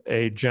with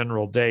a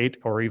general date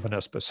or even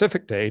a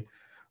specific date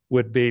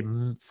would be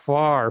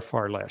far,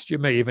 far less. You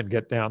may even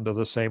get down to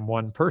the same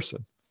one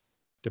person,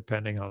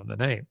 depending on the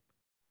name.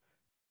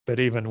 But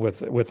even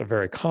with a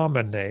very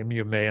common name,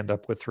 you may end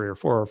up with 3 or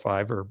 4 or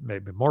 5 or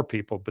maybe more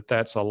people, but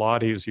that's a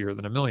lot easier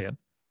than a million.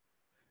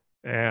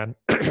 And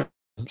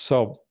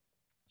so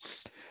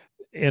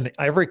in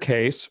every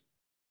case,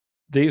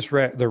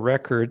 the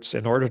records,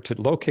 in order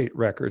to locate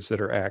records that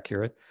are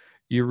accurate,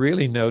 you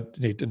really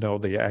need to know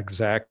the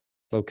exact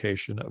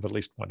location of at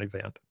least one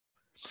event.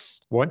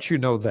 Once you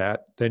know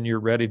that, then you're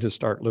ready to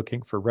start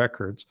looking for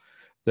records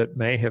that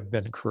may have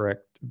been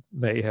correct,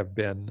 may have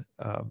been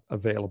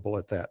available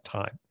at that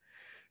time.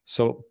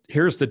 So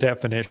here's the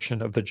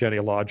definition of the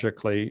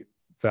genealogically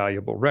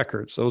valuable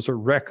records. Those are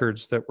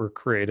records that were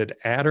created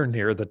at or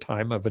near the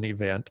time of an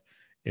event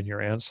in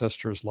your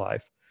ancestor's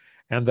life,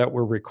 and that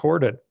were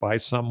recorded by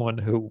someone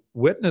who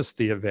witnessed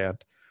the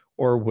event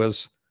or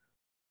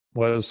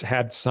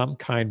had some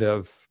kind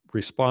of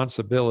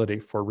responsibility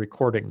for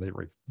recording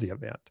the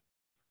event.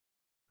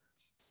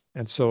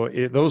 And so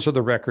those are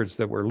the records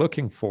that we're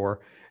looking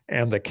for,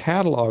 and the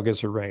catalog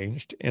is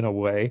arranged in a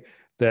way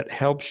that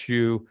helps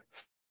you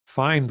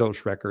find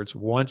those records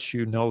once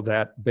you know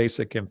that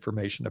basic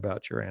information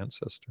about your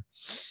ancestor.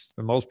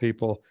 And most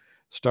people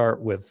start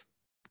with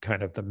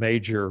kind of the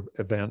major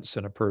events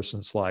in a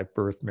person's life,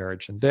 birth,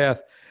 marriage, and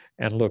death,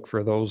 and look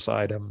for those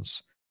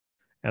items.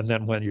 And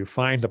then when you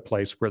find a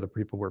place where the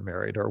people were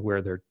married or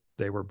where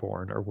they were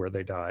born or where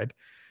they died,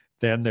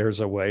 then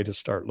there's a way to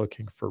start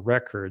looking for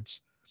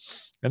records.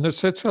 And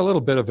it's a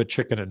little bit of a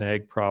chicken and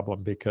egg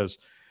problem because,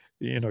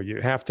 you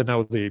have to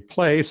know the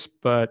place,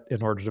 but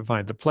in order to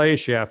find the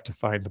place, you have to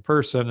find the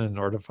person. And in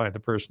order to find the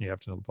person, you have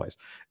to know the place.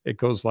 It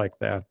goes like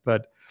that.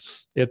 But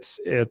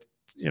the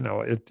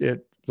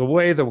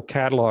way the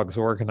catalog's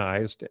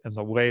organized and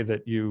the way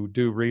that you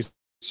do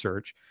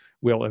research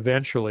will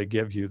eventually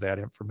give you that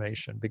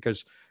information,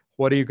 because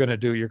what are you going to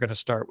do? You're going to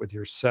start with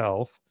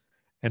yourself,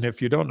 And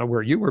if you don't know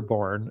where you were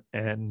born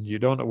and you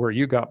don't know where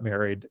you got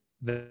married,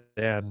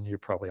 then you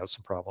probably have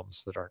some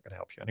problems that aren't going to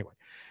help you anyway.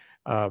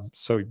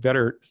 So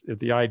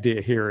the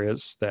idea here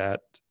is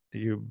that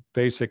you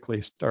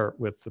basically start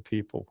with the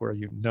people where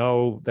you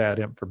know that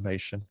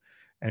information,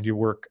 and you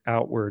work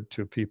outward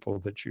to people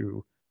that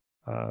you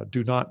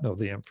do not know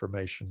the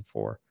information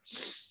for.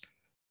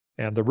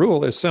 And the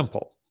rule is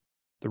simple.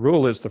 The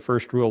rule is the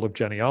first rule of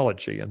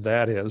genealogy, and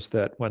that is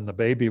that when the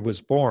baby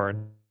was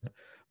born,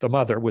 the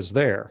mother was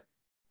there.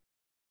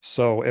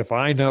 So if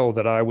I know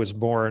that I was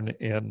born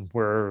in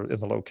the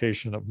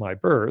location of my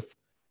birth,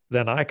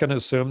 then I can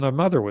assume the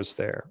mother was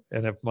there.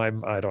 And if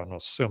I don't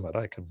assume it,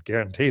 I can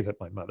guarantee that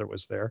my mother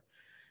was there.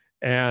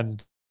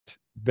 And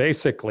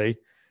basically,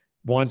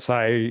 once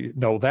I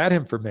know that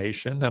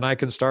information, then I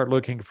can start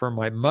looking for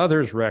my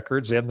mother's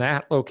records in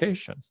that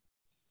location.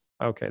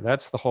 Okay,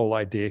 that's the whole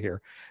idea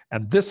here.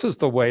 And this is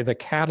the way the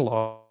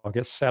catalog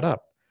is set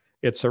up.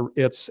 It's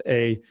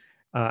an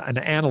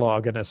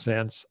analog, in a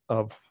sense,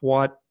 of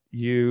what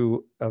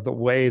the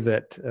way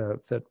that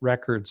that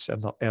records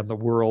and the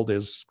world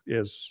is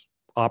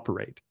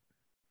operate.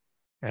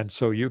 And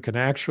so you can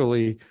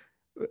actually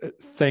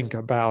think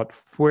about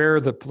where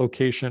the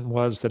location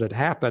was that it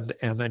happened,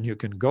 and then you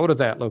can go to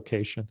that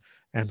location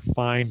and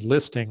find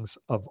listings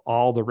of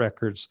all the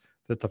records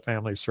that the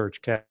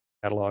FamilySearch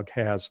Catalog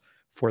has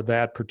for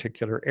that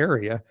particular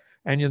area.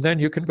 And then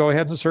you can go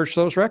ahead and search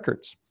those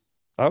records.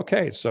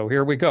 Okay, so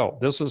here we go.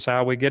 This is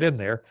how we get in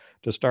there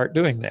to start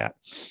doing that.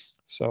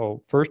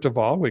 So first of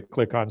all, we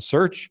click on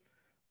search.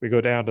 We go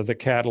down to the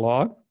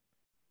catalog.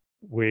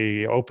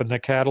 We open the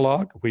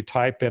catalog. We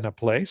type in a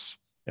place.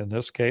 In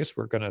this case,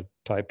 we're going to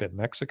type in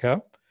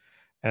Mexico.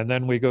 And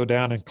then we go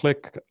down and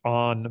click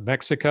on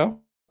Mexico.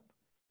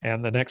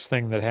 And the next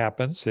thing that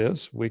happens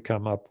is we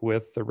come up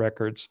with the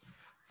records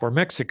for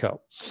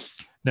Mexico.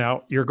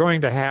 Now, you're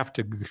going to have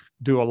to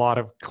do a lot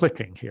of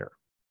clicking here.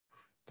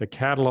 The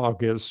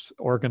catalog is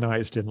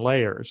organized in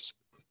layers.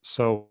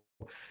 So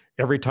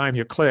every time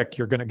you click,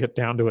 you're going to get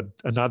down to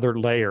another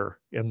layer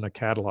in the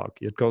catalog.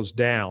 It goes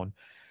down.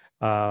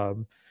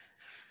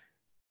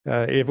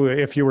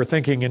 If you were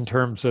thinking in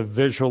terms of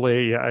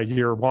visually,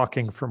 you're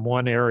walking from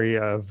one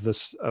area of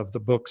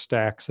the book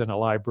stacks in a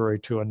library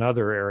to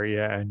another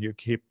area, and you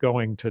keep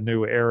going to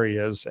new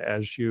areas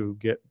as you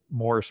get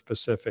more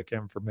specific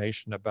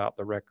information about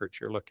the records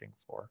you're looking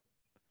for.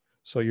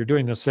 So you're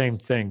doing the same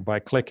thing by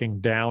clicking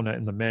down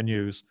in the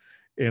menus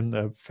in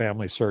the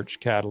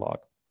FamilySearch Catalog.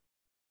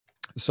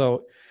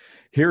 So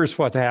here's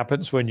what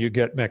happens when you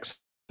get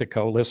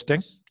Mexico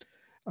listing.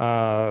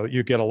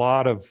 You get a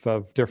lot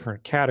of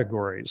different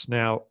categories.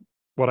 Now,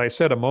 what I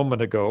said a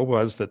moment ago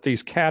was that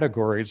these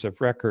categories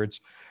of records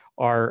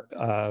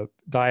are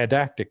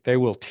didactic. They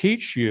will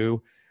teach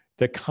you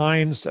the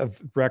kinds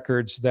of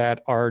records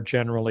that are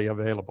generally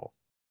available.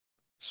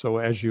 So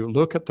as you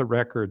look at the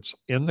records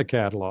in the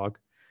catalog,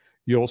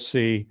 you'll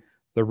see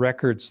the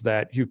records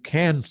that you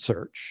can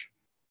search.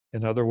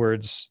 In other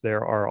words,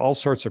 there are all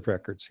sorts of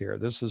records here.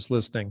 This is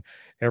listing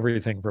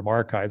everything from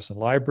archives and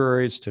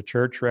libraries to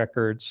church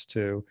records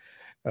to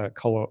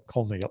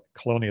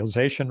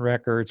colonialization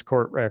records,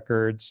 court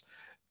records,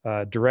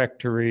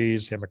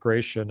 directories,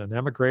 immigration and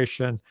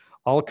emigration,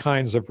 all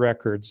kinds of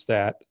records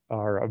that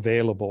are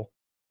available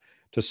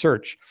to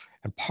search.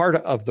 And part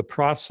of the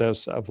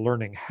process of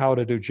learning how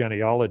to do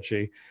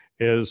genealogy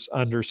is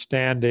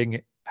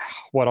understanding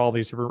what all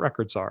these different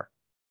records are.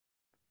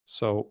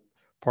 So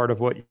part of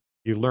what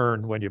you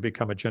learn when you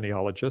become a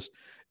genealogist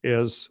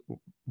is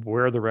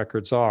where the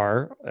records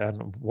are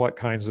and what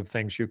kinds of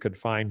things you could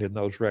find in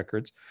those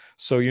records,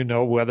 so you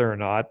know whether or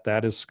not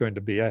that is going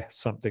to be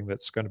something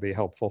that's going to be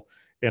helpful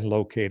in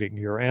locating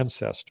your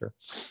ancestor.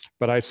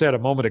 But I said a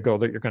moment ago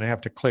that you're going to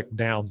have to click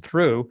down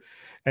through,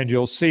 and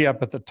you'll see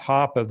up at the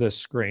top of this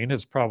screen,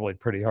 it's probably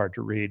pretty hard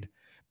to read,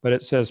 but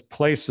it says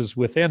places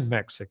within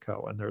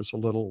Mexico, and there's a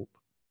little,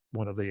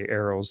 one of the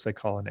arrows, they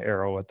call an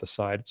arrow at the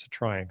side, it's a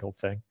triangle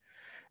thing.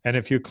 And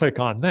if you click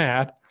on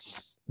that,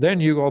 then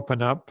you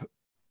open up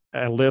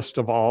a list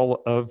of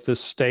all of the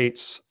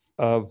states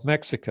of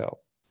Mexico.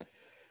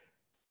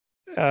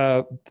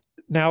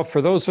 Now,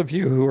 for those of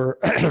you who are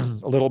a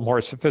little more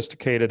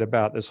sophisticated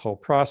about this whole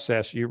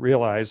process, you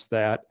realize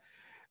that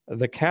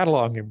the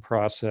cataloging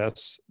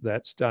process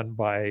that's done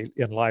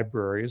in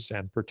libraries,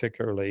 and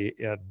particularly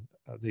in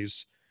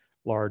these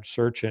large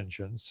search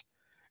engines,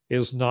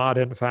 is not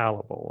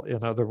infallible.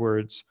 In other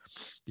words,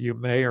 you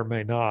may or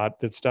may not,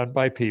 it's done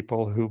by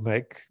people who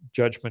make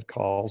judgment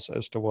calls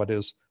as to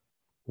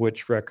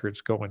which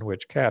records go in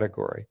which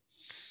category.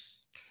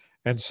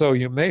 And so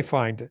you may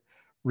find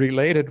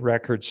related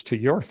records to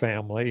your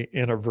family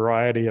in a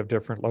variety of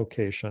different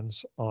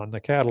locations on the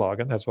catalog.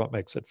 And that's what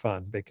makes it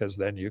fun, because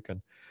then you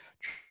can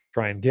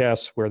try and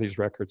guess where these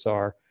records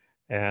are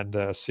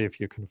and see if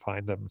you can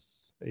find them,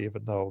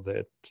 even though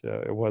that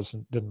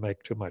it didn't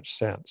make too much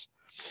sense.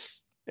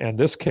 In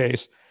this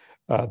case,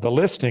 the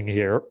listing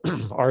here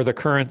are the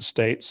current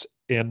states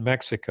in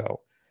Mexico.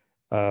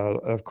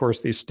 Of course,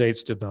 these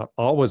states did not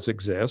always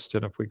exist,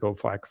 and if we go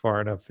back far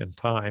enough in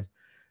time,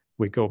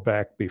 we go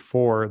back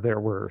before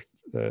there were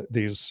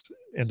these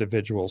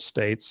individual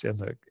states in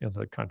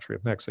the country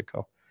of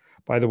Mexico.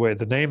 By the way,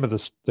 the name of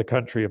the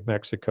country of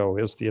Mexico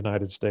is the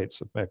United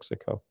States of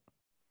Mexico.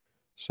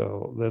 So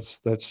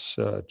that's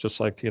just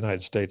like the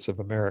United States of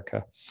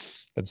America.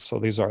 And so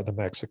these are the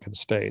Mexican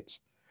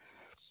states.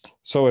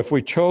 So if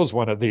we chose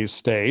one of these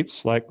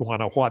states, like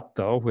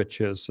Guanajuato,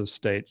 which is a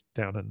state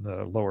down in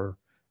the lower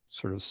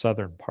sort of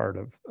southern part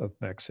of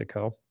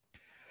Mexico,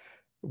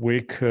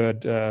 we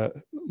could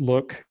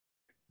look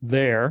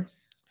there,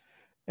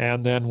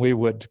 and then we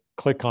would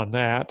click on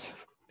that,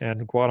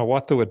 and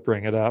Guanajuato would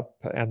bring it up,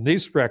 and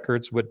these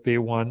records would be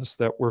ones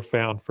that were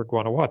found for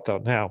Guanajuato.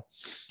 Now,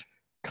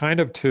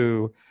 kind of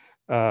to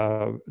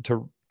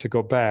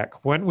go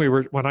back,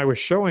 when I was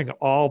showing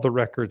all the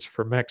records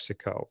for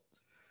Mexico,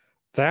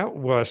 that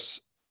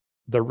was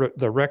the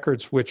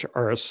records which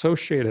are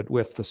associated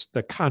with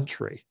the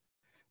country.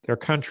 They're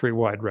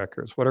countrywide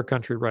records. What are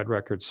countrywide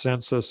records?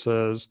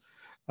 Censuses,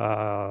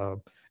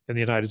 in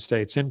the United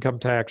States, income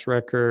tax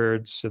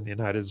records, in the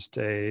United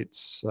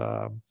States,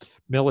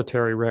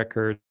 military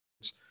records.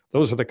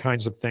 Those are the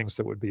kinds of things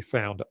that would be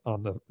found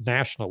on the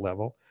national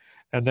level.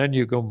 And then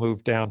you go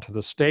move down to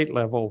the state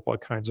level,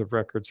 what kinds of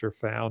records are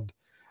found.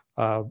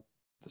 The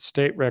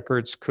state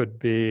records could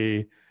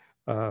be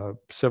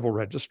civil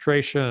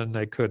registration,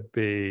 they could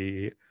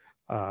be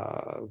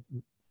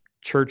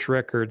church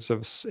records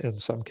in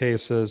some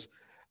cases,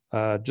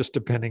 just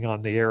depending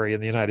on the area.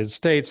 In the United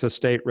States, a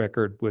state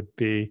record would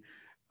be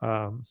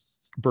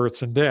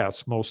births and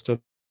deaths. Most of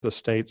the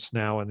states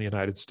now in the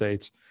United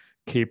States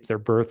keep their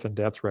birth and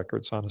death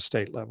records on a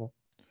state level.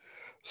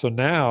 So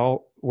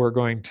now we're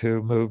going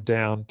to move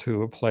down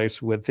to a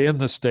place within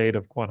the state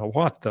of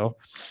Guanajuato,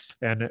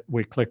 and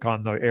we click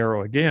on the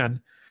arrow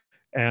again,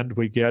 and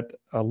we get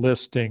a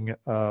listing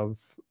of,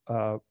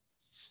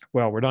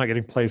 well, we're not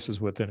getting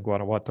places within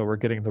Guanajuato, we're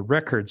getting the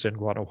records in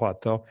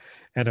Guanajuato.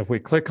 And if we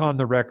click on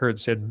the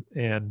records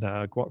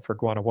for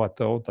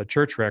Guanajuato, the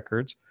church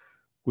records,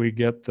 we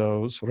get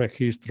those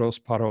registros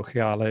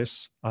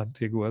parroquiales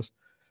antiguos,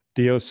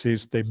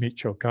 Diocese de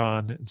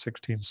Michoacán in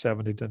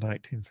 1670 to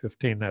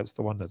 1915. That's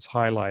the one that's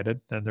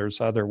highlighted. And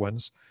there's other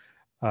ones,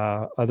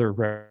 other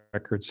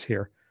records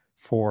here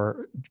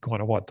for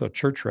Guanajuato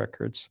church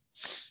records.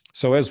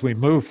 So as we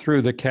move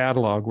through the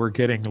catalog, we're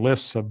getting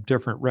lists of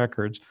different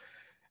records.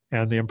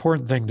 And the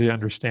important thing to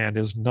understand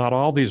is not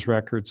all these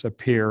records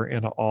appear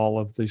in all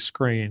of the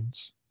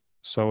screens.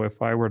 So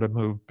if I were to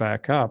move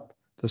back up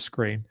the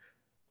screen,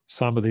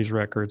 some of these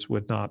records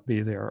would not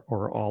be there,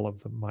 or all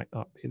of them might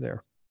not be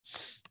there.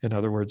 In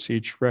other words,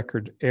 each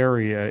record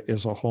area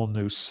is a whole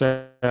new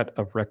set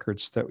of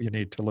records that you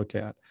need to look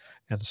at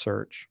and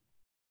search.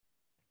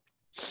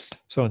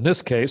 So in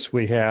this case,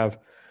 we have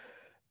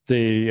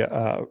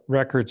the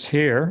records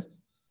here.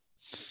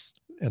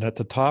 And at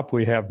the top,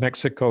 we have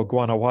Mexico,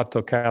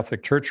 Guanajuato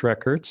Catholic Church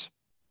records,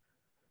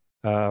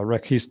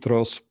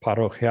 registros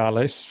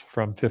parroquiales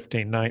from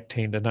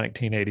 1519 to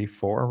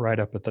 1984, right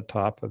up at the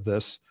top of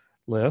this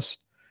list,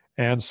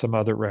 and some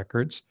other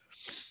records.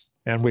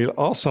 And we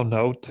also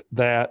note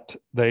that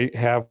they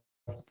have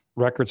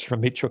records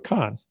from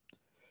Michoacán.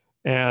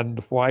 And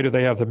why do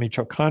they have the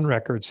Michoacán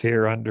records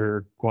here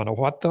under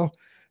Guanajuato?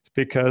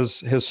 Because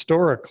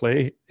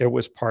historically, it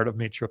was part of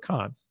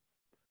Michoacán.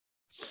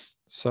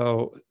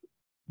 So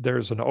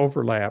there's an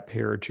overlap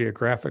here, a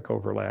geographic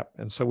overlap.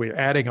 And so we're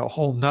adding a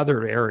whole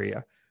nother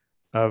area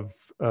of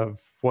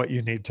what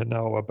you need to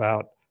know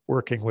about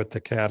working with the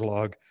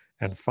catalog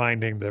and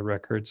finding the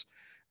records.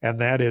 And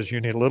that is,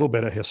 you need a little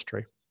bit of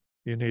history.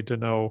 You need to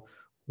know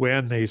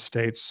when these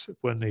states,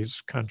 when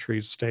these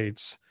countries,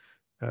 states,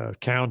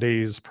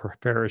 counties,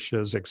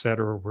 parishes, et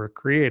cetera, were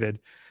created.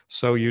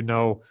 So you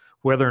know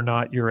whether or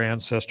not your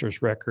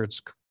ancestors'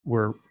 records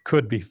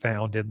could be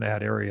found in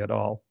that area at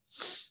all.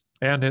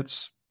 And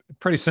it's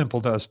pretty simple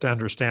to us to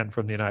understand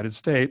from the United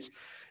States.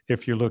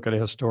 If you look at a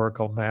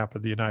historical map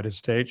of the United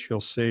States,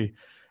 you'll see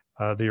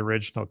the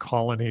original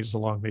colonies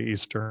along the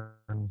eastern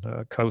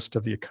coast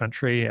of the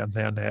country. And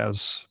then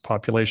as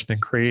population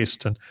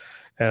increased and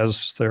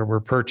as there were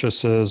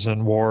purchases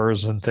and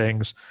wars and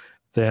things,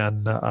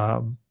 then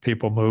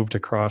people moved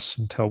across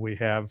until we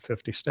have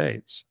 50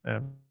 states.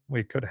 And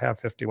we could have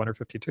 51 or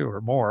 52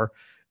 or more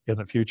in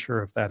the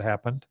future if that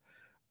happened.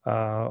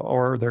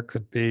 Or there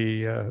could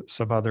be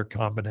some other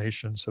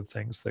combinations of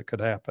things that could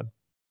happen.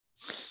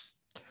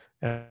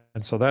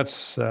 And so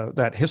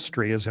that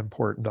history is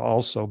important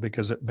also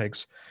because it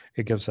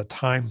gives a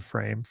time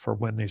frame for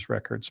when these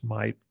records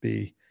might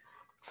be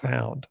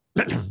found.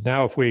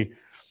 Now,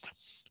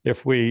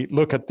 if we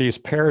look at these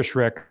parish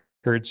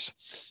records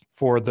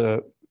for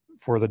the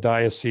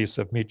Diocese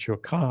of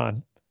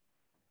Michoacán,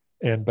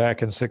 and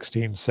back in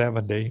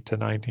 1670 to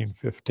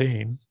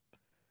 1915,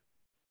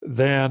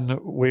 then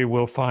we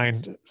will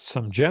find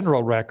some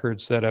general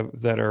records that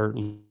are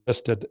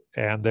listed,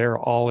 and they're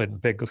all in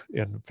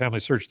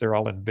FamilySearch, they're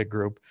all in big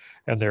group,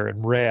 and they're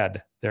in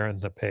red, they're in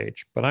the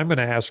page. But I'm going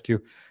to ask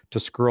you to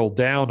scroll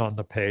down on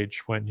the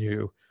page when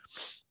you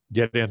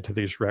get into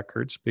these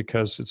records,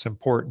 because it's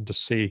important to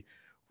see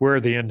where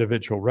the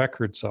individual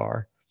records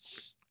are.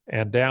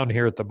 And down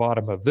here at the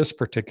bottom of this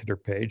particular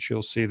page,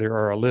 you'll see there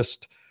are a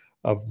list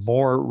of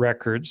more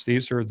records.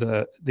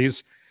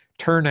 These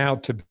turn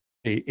out to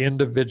be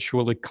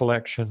individually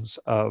collections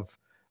of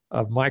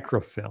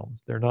microfilm.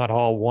 They're not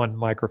all one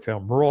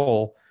microfilm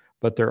roll,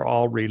 but they're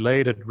all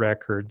related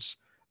records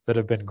that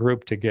have been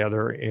grouped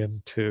together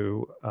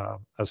into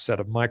a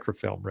set of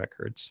microfilm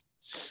records.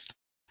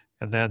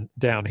 And then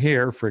down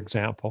here, for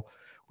example,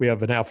 we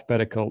have an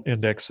alphabetical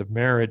index of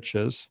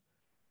marriages,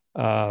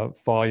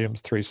 volumes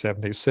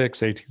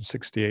 376,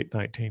 1868,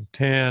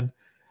 1910,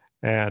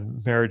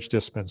 and marriage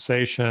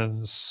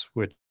dispensations,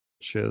 which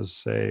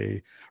is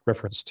a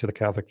reference to the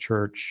Catholic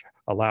Church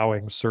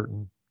allowing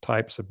certain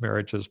types of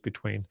marriages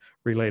between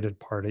related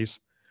parties.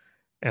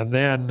 And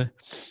then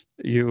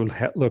you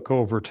look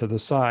over to the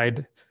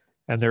side,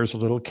 and there's a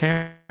little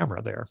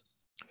camera there.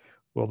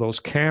 Well, those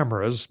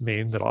cameras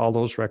mean that all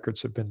those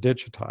records have been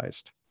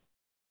digitized.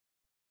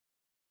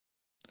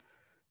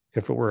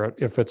 If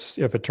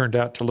it turned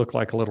out to look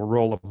like a little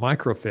roll of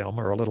microfilm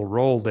or a little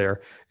roll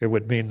there, it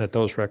would mean that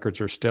those records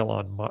are still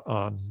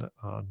on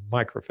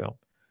microfilm.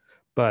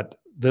 But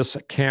this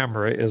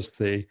camera is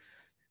the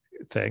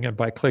thing, and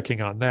by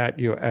clicking on that,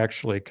 you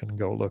actually can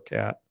go look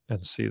at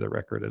and see the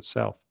record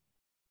itself.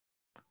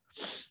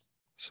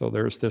 So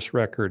there's this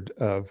record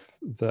of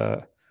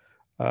the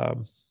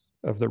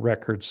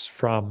records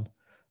from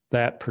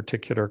that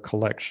particular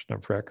collection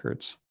of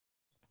records.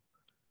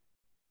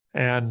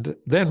 And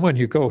then when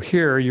you go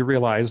here, you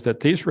realize that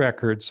these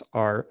records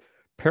are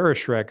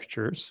parish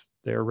registers.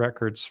 They're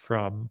records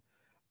from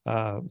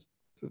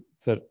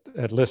that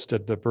had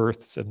listed the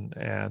births, and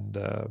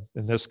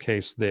in this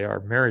case, they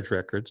are marriage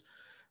records,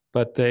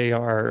 but they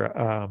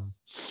are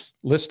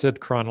listed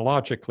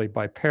chronologically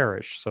by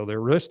parish. So they're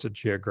listed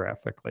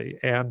geographically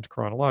and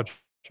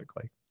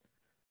chronologically.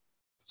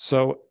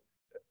 So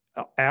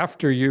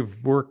after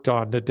you've worked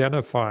on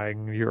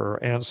identifying your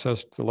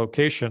the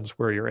locations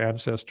where your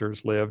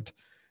ancestors lived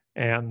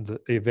and the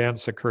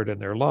events occurred in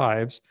their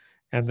lives,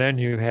 and then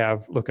you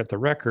look at the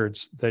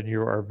records, then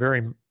you are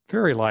very,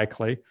 very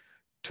likely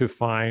to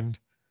find,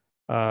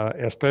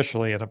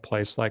 especially in a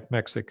place like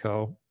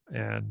Mexico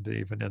and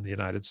even in the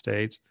United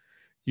States,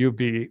 you'll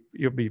be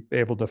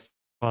able to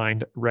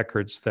find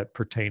records that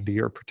pertain to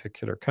your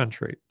particular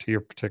country, to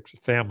your particular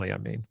family, I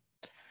mean.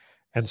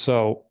 And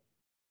so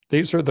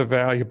these are the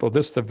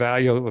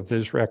value of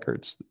these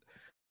records.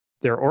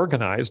 They're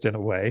organized in a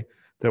way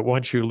that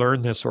once you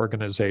learn this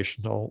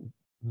organizational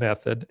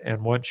method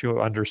and once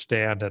you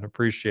understand and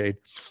appreciate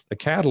the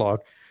catalog,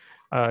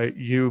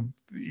 you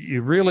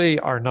really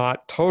are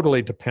not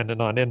totally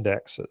dependent on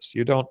indexes.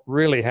 You don't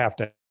really have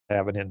to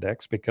have an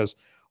index because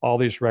all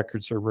these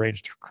records are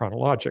arranged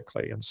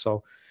chronologically. And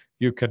so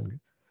you can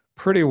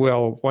pretty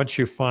well, once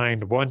you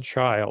find one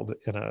child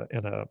in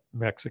a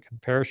Mexican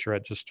parish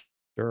register,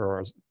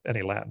 or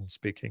any Latin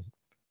speaking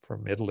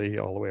from Italy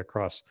all the way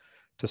across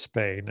to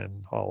Spain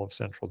and all of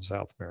Central and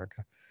South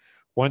America.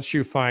 Once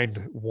you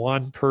find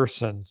one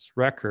person's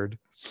record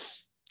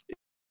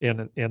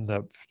in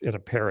a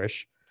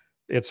parish,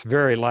 it's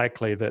very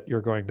likely that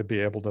you're going to be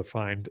able to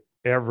find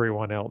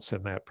everyone else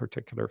in that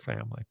particular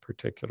family,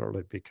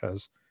 particularly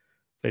because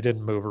they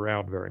didn't move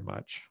around very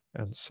much.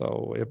 And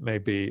so it may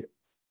be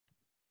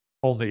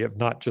only, if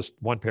not just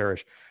one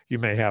parish, you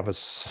may have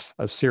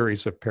a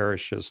series of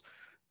parishes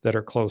that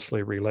are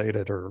closely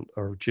related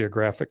or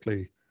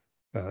geographically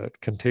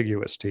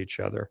contiguous to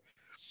each other.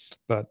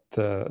 But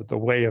the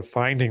way of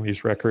finding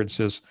these records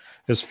is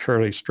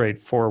fairly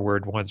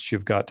straightforward once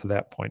you've got to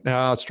that point.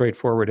 Now, it's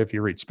straightforward if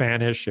you read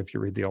Spanish, if you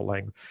read the old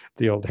language,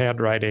 the old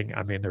handwriting.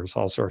 I mean, there's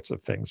all sorts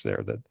of things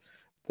there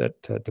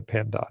that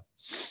depend on.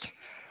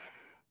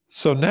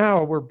 So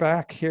now we're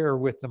back here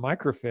with the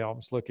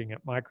microfilms, looking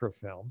at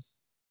microfilm.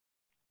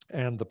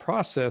 And the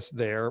process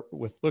there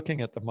with looking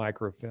at the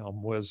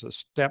microfilm was a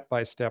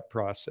step-by-step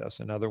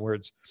process. In other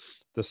words,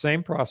 the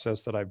same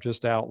process that I've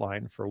just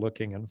outlined for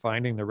looking and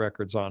finding the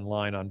records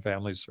online on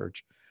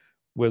FamilySearch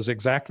was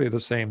exactly the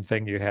same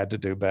thing you had to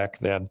do back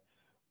then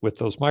with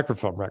those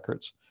microfilm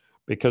records.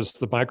 Because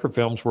the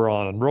microfilms were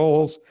on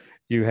rolls,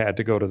 you had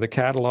to go to the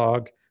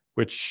catalog,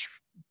 which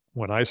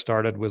when I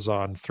started was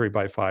on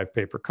 3x5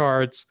 paper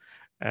cards,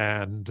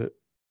 and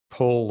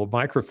pull the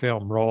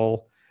microfilm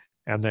roll,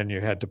 and then you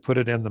had to put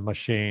it in the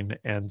machine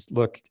and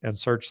look and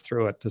search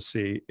through it to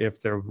see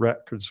if the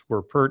records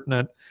were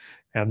pertinent.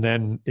 And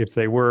then if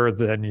they were,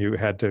 then you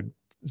had to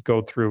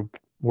go through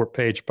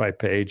page by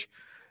page,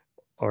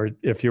 or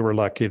if you were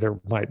lucky, there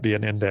might be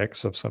an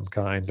index of some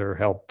kind or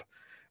help.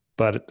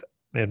 But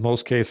in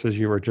most cases,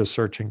 you were just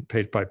searching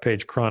page by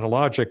page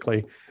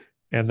chronologically.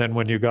 And then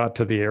when you got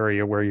to the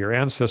area where your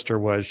ancestor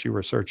was, you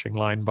were searching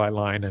line by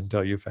line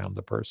until you found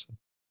the person.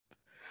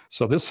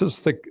 So this is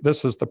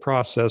the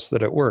process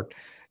that it worked.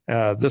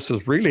 This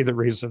is really the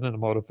reason and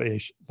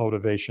the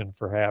motivation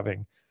for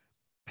having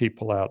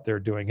people out there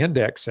doing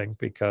indexing,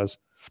 because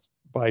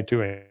by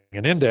doing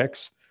an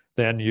index,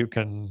 then you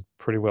can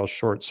pretty well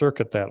short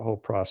circuit that whole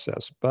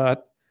process.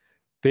 But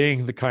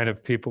being the kind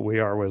of people we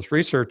are as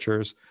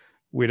researchers,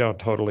 we don't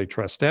totally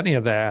trust any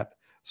of that.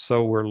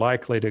 So we're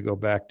likely to go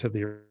back to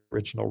the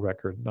original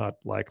record, not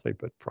likely,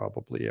 but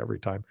probably every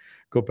time,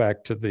 go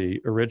back to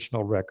the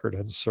original record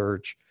and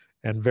search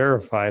and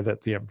verify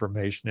that the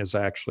information is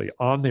actually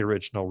on the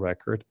original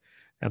record.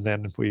 And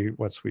then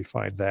once we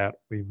find that,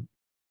 we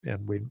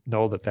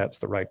know that that's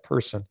the right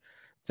person,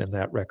 then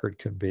that record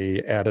can be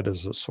added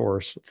as a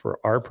source for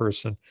our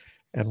person.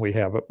 And we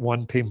have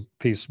one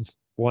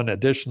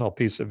additional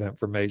piece of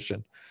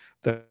information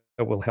that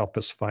will help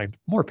us find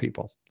more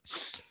people.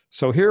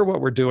 So here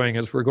what we're doing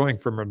is we're going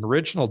from an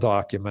original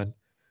document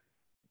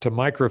to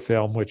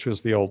microfilm, which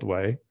was the old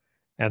way.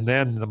 And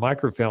then the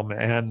microfilm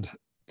and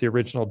the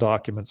original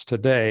documents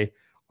today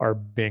are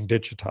being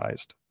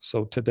digitized.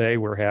 So today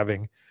we're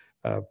having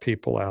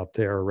people out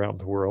there around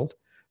the world.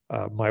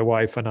 My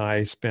wife and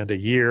I spent a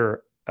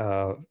year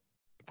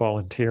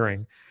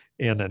volunteering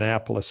in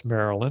Annapolis,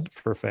 Maryland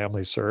for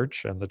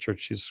FamilySearch and the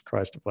Church of Jesus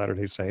Christ of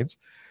Latter-day Saints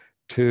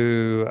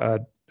to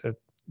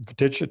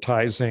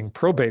digitizing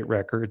probate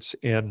records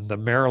in the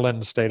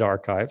Maryland State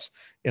Archives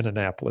in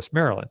Annapolis,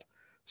 Maryland.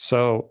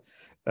 So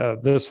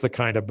this is the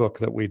kind of book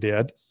that we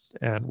did,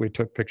 and we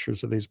took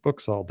pictures of these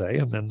books all day,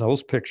 and then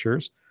those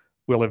pictures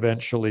will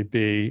eventually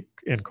be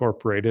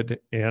incorporated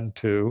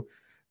into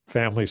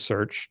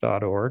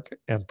FamilySearch.org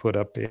and put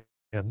up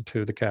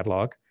into the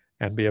catalog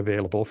and be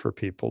available for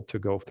people to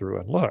go through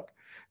and look.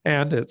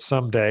 And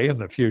someday in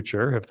the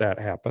future, if that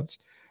happens,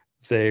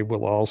 they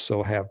will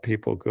also have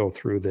people go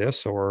through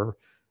this or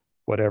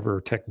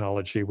whatever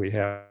technology we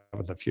have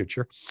in the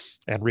future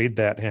and read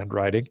that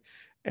handwriting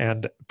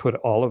and put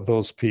all of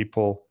those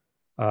people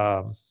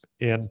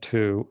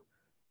into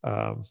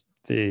an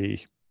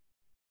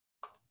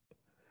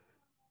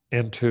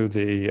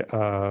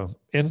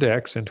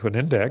index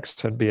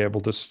and be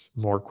able to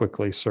more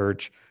quickly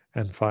search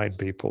and find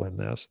people in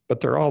this.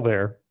 But they're all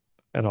there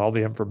and all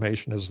the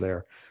information is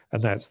there.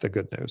 And that's the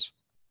good news.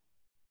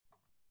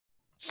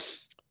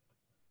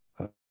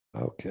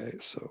 Okay,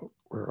 so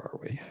where are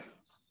we?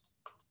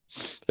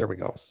 There we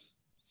go.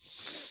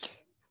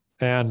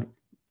 And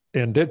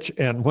when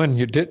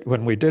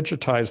we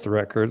digitize the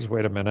records,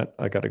 wait a minute,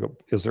 I got to go.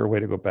 Is there a way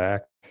to go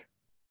back?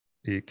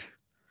 Eek.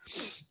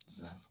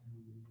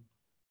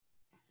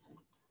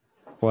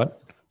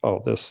 What? Oh,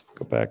 this,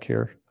 go back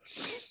here.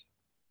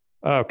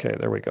 Okay,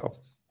 there we go.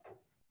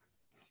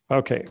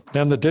 Okay,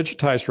 then the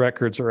digitized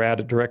records are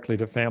added directly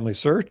to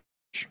FamilySearch.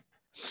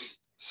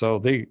 So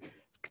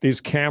these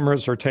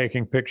cameras are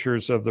taking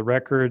pictures of the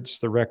records.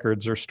 The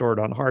records are stored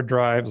on hard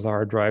drives. The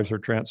hard drives are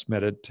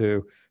transmitted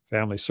to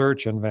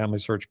FamilySearch, and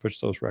FamilySearch puts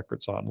those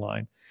records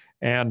online.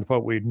 And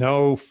what we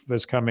know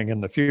is coming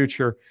in the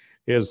future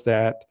is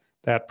that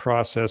that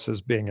process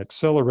is being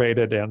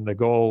accelerated, and the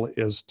goal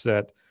is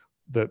that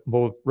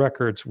both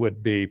records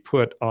would be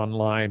put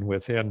online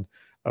within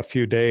a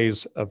few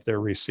days of their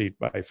receipt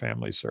by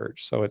FamilySearch.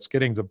 So it's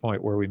getting to the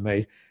point where we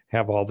may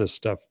have all this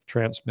stuff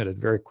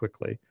transmitted very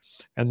quickly.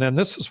 And then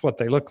this is what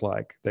they look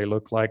like. They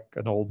look like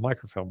an old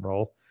microfilm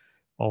roll,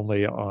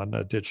 only on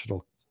a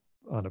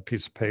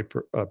piece of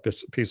paper, a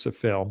piece of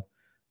film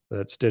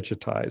that's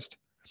digitized.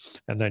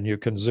 And then you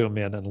can zoom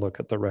in and look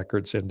at the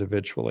records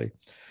individually.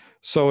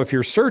 So if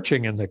you're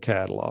searching in the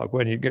catalog,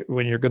 when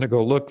you're going to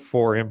go look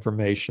for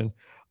information,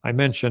 I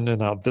mentioned, and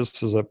now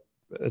this is a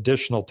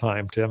additional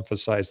time to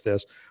emphasize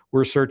this,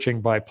 we're searching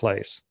by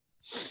place.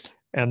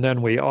 And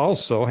then we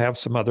also have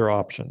some other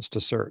options to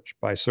search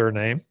by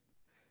surname.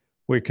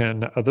 We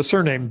can, the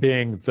surname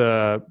being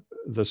the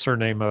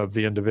surname of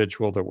the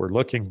individual that we're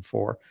looking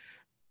for.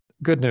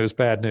 Good news,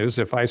 bad news,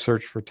 if I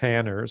search for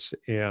Tanners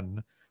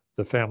in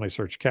the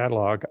FamilySearch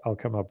catalog, I'll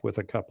come up with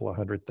a couple of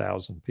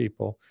 100,000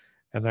 people,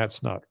 and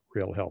that's not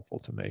real helpful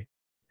to me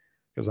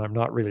because I'm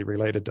not really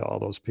related to all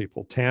those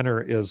people. Tanner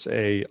is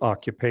a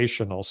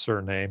occupational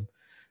surname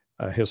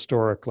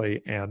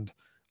historically, and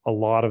a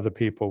lot of the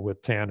people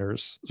with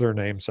Tanner's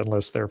surnames,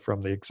 unless they're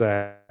from the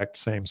exact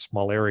same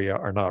small area,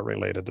 are not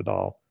related at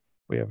all.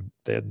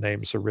 Their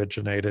names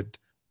originated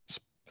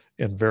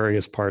in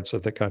various parts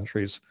of the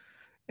countries.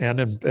 And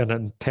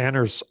in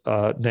Tanner's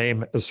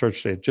name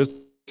associated just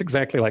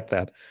exactly like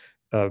that,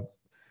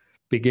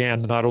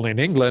 began not only in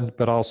England,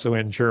 but also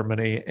in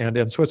Germany and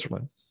in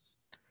Switzerland.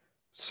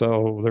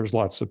 So there's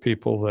lots of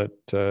people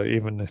that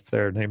even if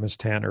their name is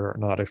Tanner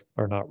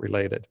are not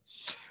related.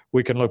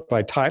 We can look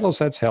by titles.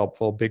 That's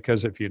helpful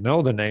because if you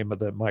know the name of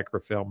the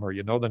microfilm or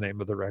you know the name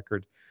of the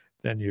record,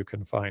 then you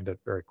can find it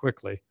very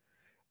quickly.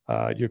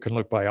 You can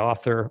look by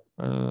author.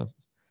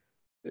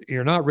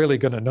 You're not really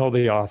going to know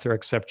the author,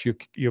 except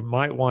you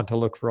might want to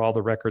look for all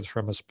the records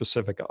from a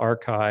specific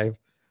archive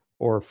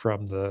or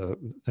from the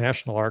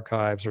National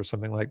Archives or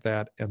something like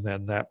that, and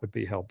then that would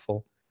be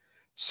helpful.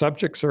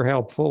 Subjects are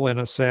helpful in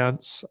a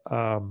sense.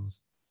 I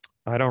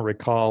don't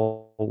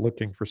recall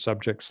looking for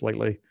subjects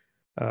lately.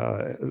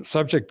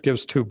 Subject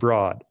gives too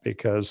broad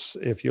because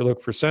if you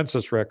look for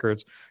census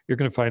records, you're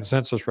going to find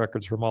census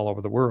records from all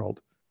over the world.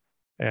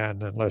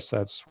 And unless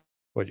that's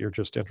what you're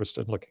just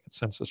interested in looking at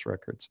census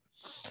records.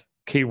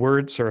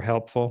 Keywords are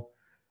helpful.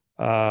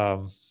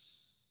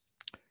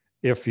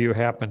 if you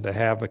happen to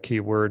have a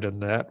keyword,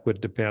 and that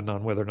would depend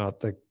on whether or not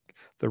the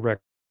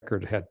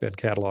record had been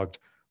cataloged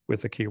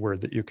with a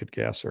keyword that you could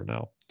guess or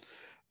no.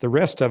 The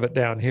rest of it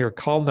down here,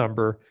 call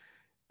number,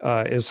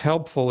 is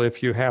helpful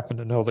if you happen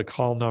to know the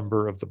call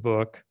number of the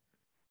book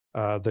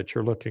that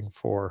you're looking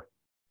for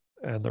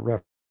and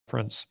the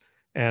reference.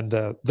 And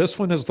this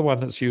one is the one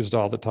that's used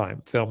all the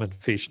time, film and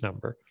fiche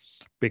number,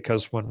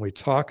 because when we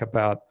talk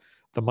about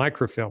the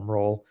microfilm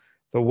roll,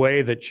 the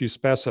way that you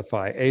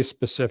specify a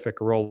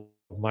specific roll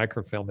of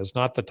microfilm is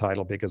not the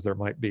title, because there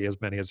might be as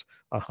many as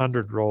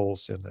 100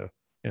 rolls in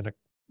a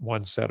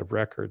one set of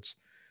records,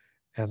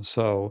 and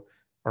so,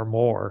 or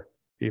more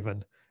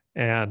even.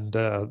 And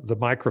the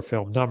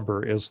microfilm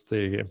number is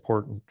the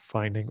important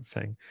finding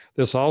thing.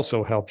 This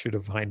also helps you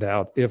to find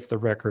out if the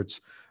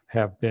records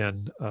have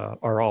been,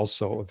 are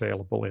also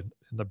available in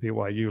the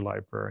BYU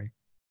library.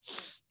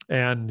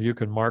 And you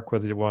can mark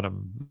whether you want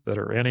them that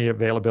are any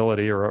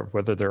availability, or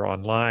whether they're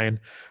online,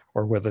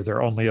 or whether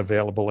they're only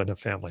available in a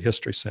family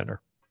history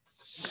center.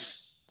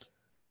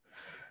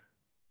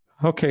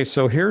 Okay,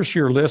 so here's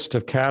your list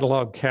of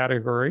catalog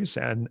categories,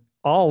 and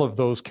all of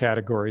those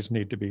categories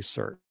need to be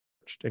searched,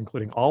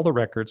 including all the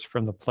records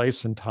from the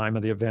place and time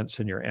of the events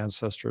in your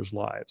ancestors'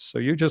 lives. So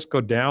you just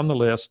go down the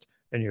list,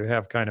 and you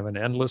have kind of an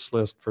endless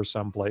list for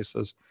some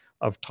places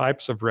of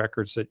types of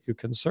records that you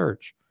can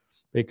search,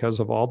 because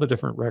of all the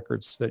different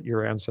records that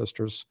your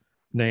ancestors'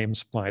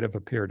 names might have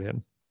appeared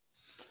in.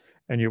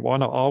 And you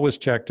want to always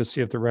check to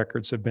see if the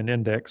records have been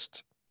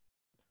indexed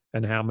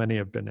and how many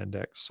have been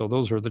indexed. So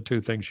those are the two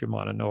things you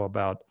want to know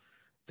about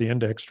the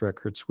indexed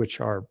records,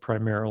 which are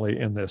primarily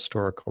in the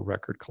historical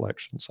record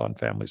collections on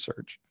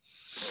FamilySearch.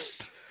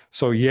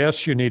 So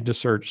yes, you need to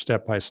search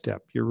step by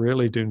step. You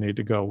really do need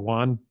to go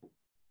one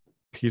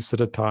piece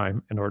at a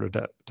time in order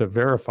to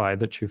verify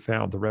that you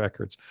found the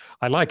records.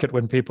 I like it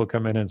when people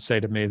come in and say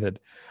to me that,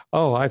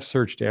 oh, I've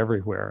searched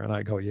everywhere. And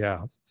I go,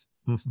 yeah,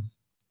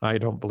 I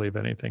don't believe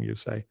anything you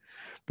say,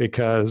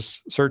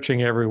 because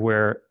searching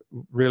everywhere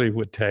really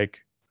would take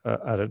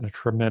a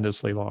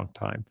tremendously long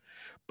time.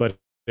 But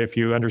if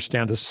you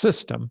understand the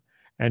system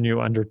and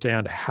you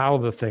understand how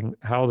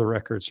the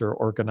records are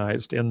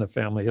organized in the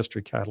Family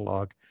History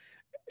Catalog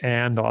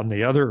and on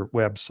the other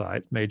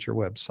website, major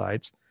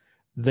websites,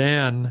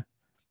 then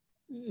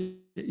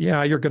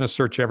yeah, you're going to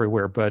search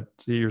everywhere, but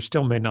you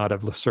still may not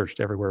have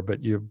searched everywhere,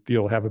 but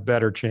you'll have a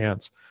better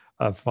chance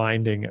of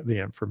finding the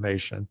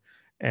information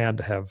and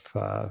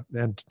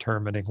and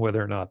determining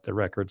whether or not the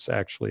records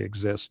actually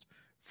exist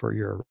for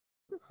your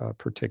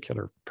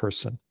particular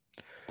person.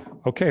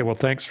 Okay, well,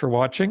 thanks for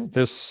watching.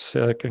 This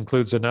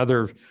concludes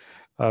another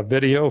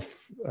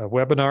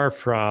webinar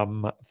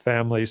from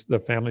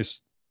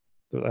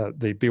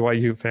the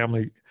BYU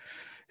Family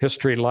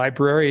History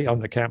Library on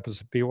the campus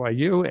of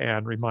BYU,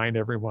 and remind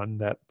everyone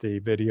that the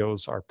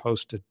videos are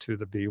posted to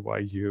the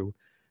BYU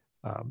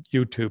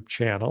YouTube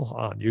channel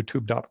on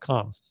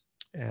youtube.com.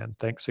 And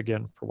thanks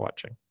again for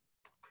watching.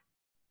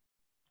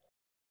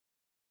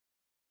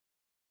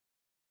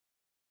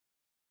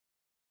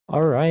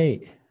 All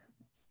right.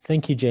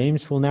 Thank you,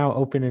 James. We'll now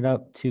open it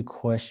up to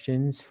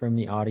questions from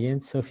the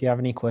audience. So if you have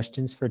any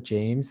questions for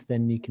James,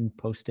 then you can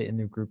post it in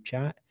the group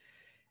chat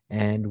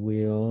and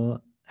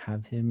we'll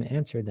have him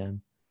answer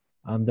them.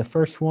 The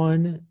first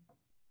one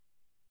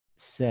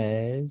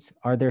says,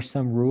 are there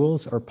some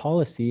rules or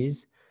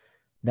policies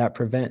that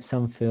prevent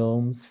some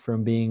films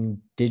from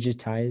being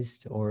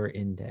digitized or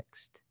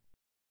indexed?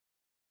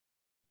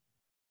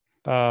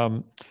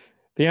 The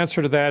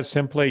answer to that is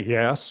simply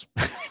yes.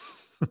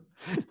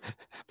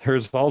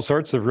 There's all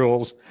sorts of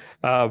rules.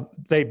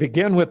 They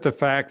begin with the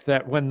fact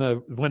that when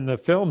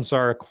the films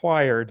are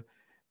acquired,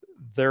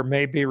 there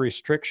may be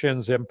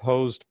restrictions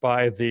imposed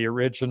by the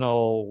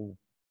original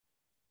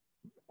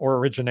or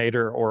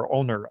originator or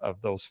owner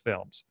of those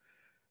films.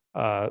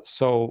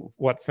 So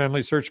what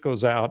FamilySearch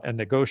goes out and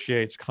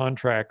negotiates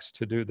contracts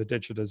to do the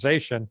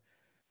digitization,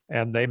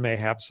 and they may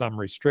have some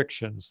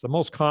restrictions. The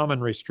most common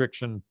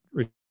restricted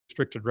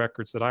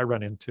records that I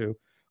run into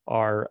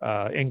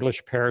are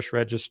English parish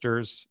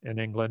registers in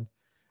England.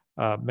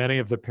 Many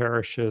of the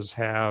parishes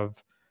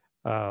have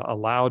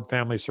allowed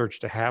FamilySearch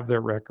to have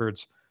their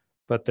records,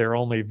 but they're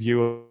only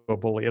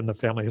viewable in the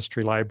Family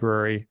History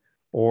Library,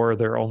 or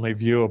they're only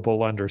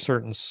viewable under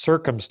certain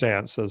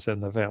circumstances in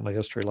the Family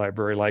History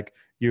Library. Like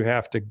you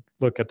have to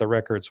look at the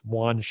records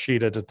one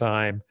sheet at a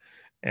time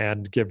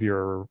and give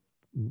your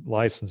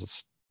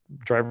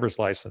driver's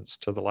license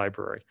to the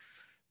library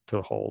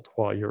to hold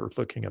while you're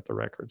looking at the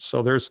records.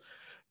 So there's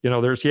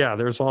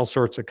all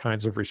sorts of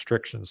kinds of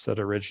restrictions that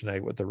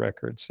originate with the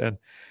records.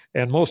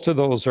 And most of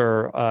those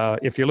are,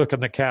 if you look in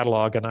the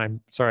catalog, and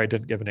I'm sorry I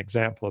didn't give an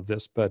example of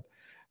this, but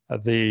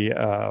they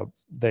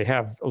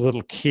have a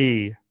little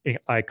key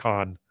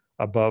icon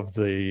above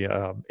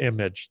the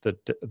image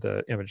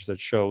that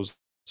shows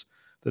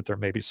that there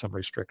may be some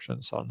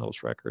restrictions on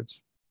those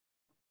records.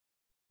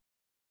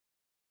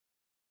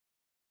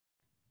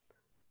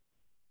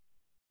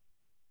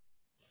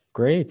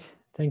 Great.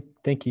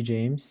 Thank you,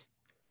 James.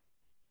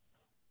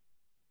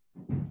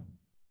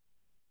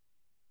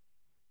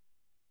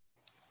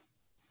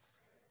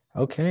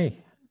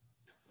 Okay.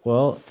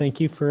 Well, thank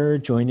you for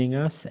joining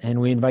us,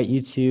 and we invite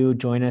you to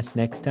join us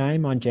next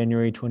time on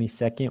January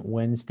 22nd,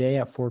 Wednesday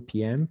at 4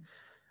 p.m.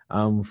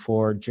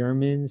 For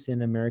Germans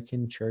in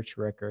American Church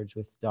Records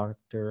with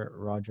Dr.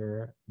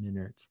 Roger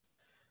Minert.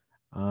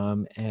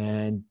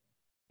 And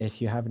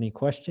if you have any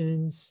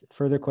questions,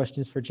 further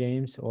questions for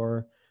James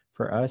or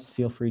for us,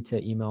 feel free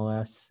to email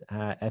us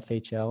at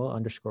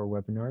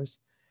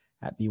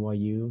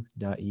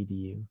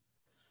fhl_webinars@byu.edu.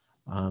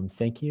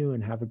 Thank you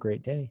and have a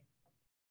great day.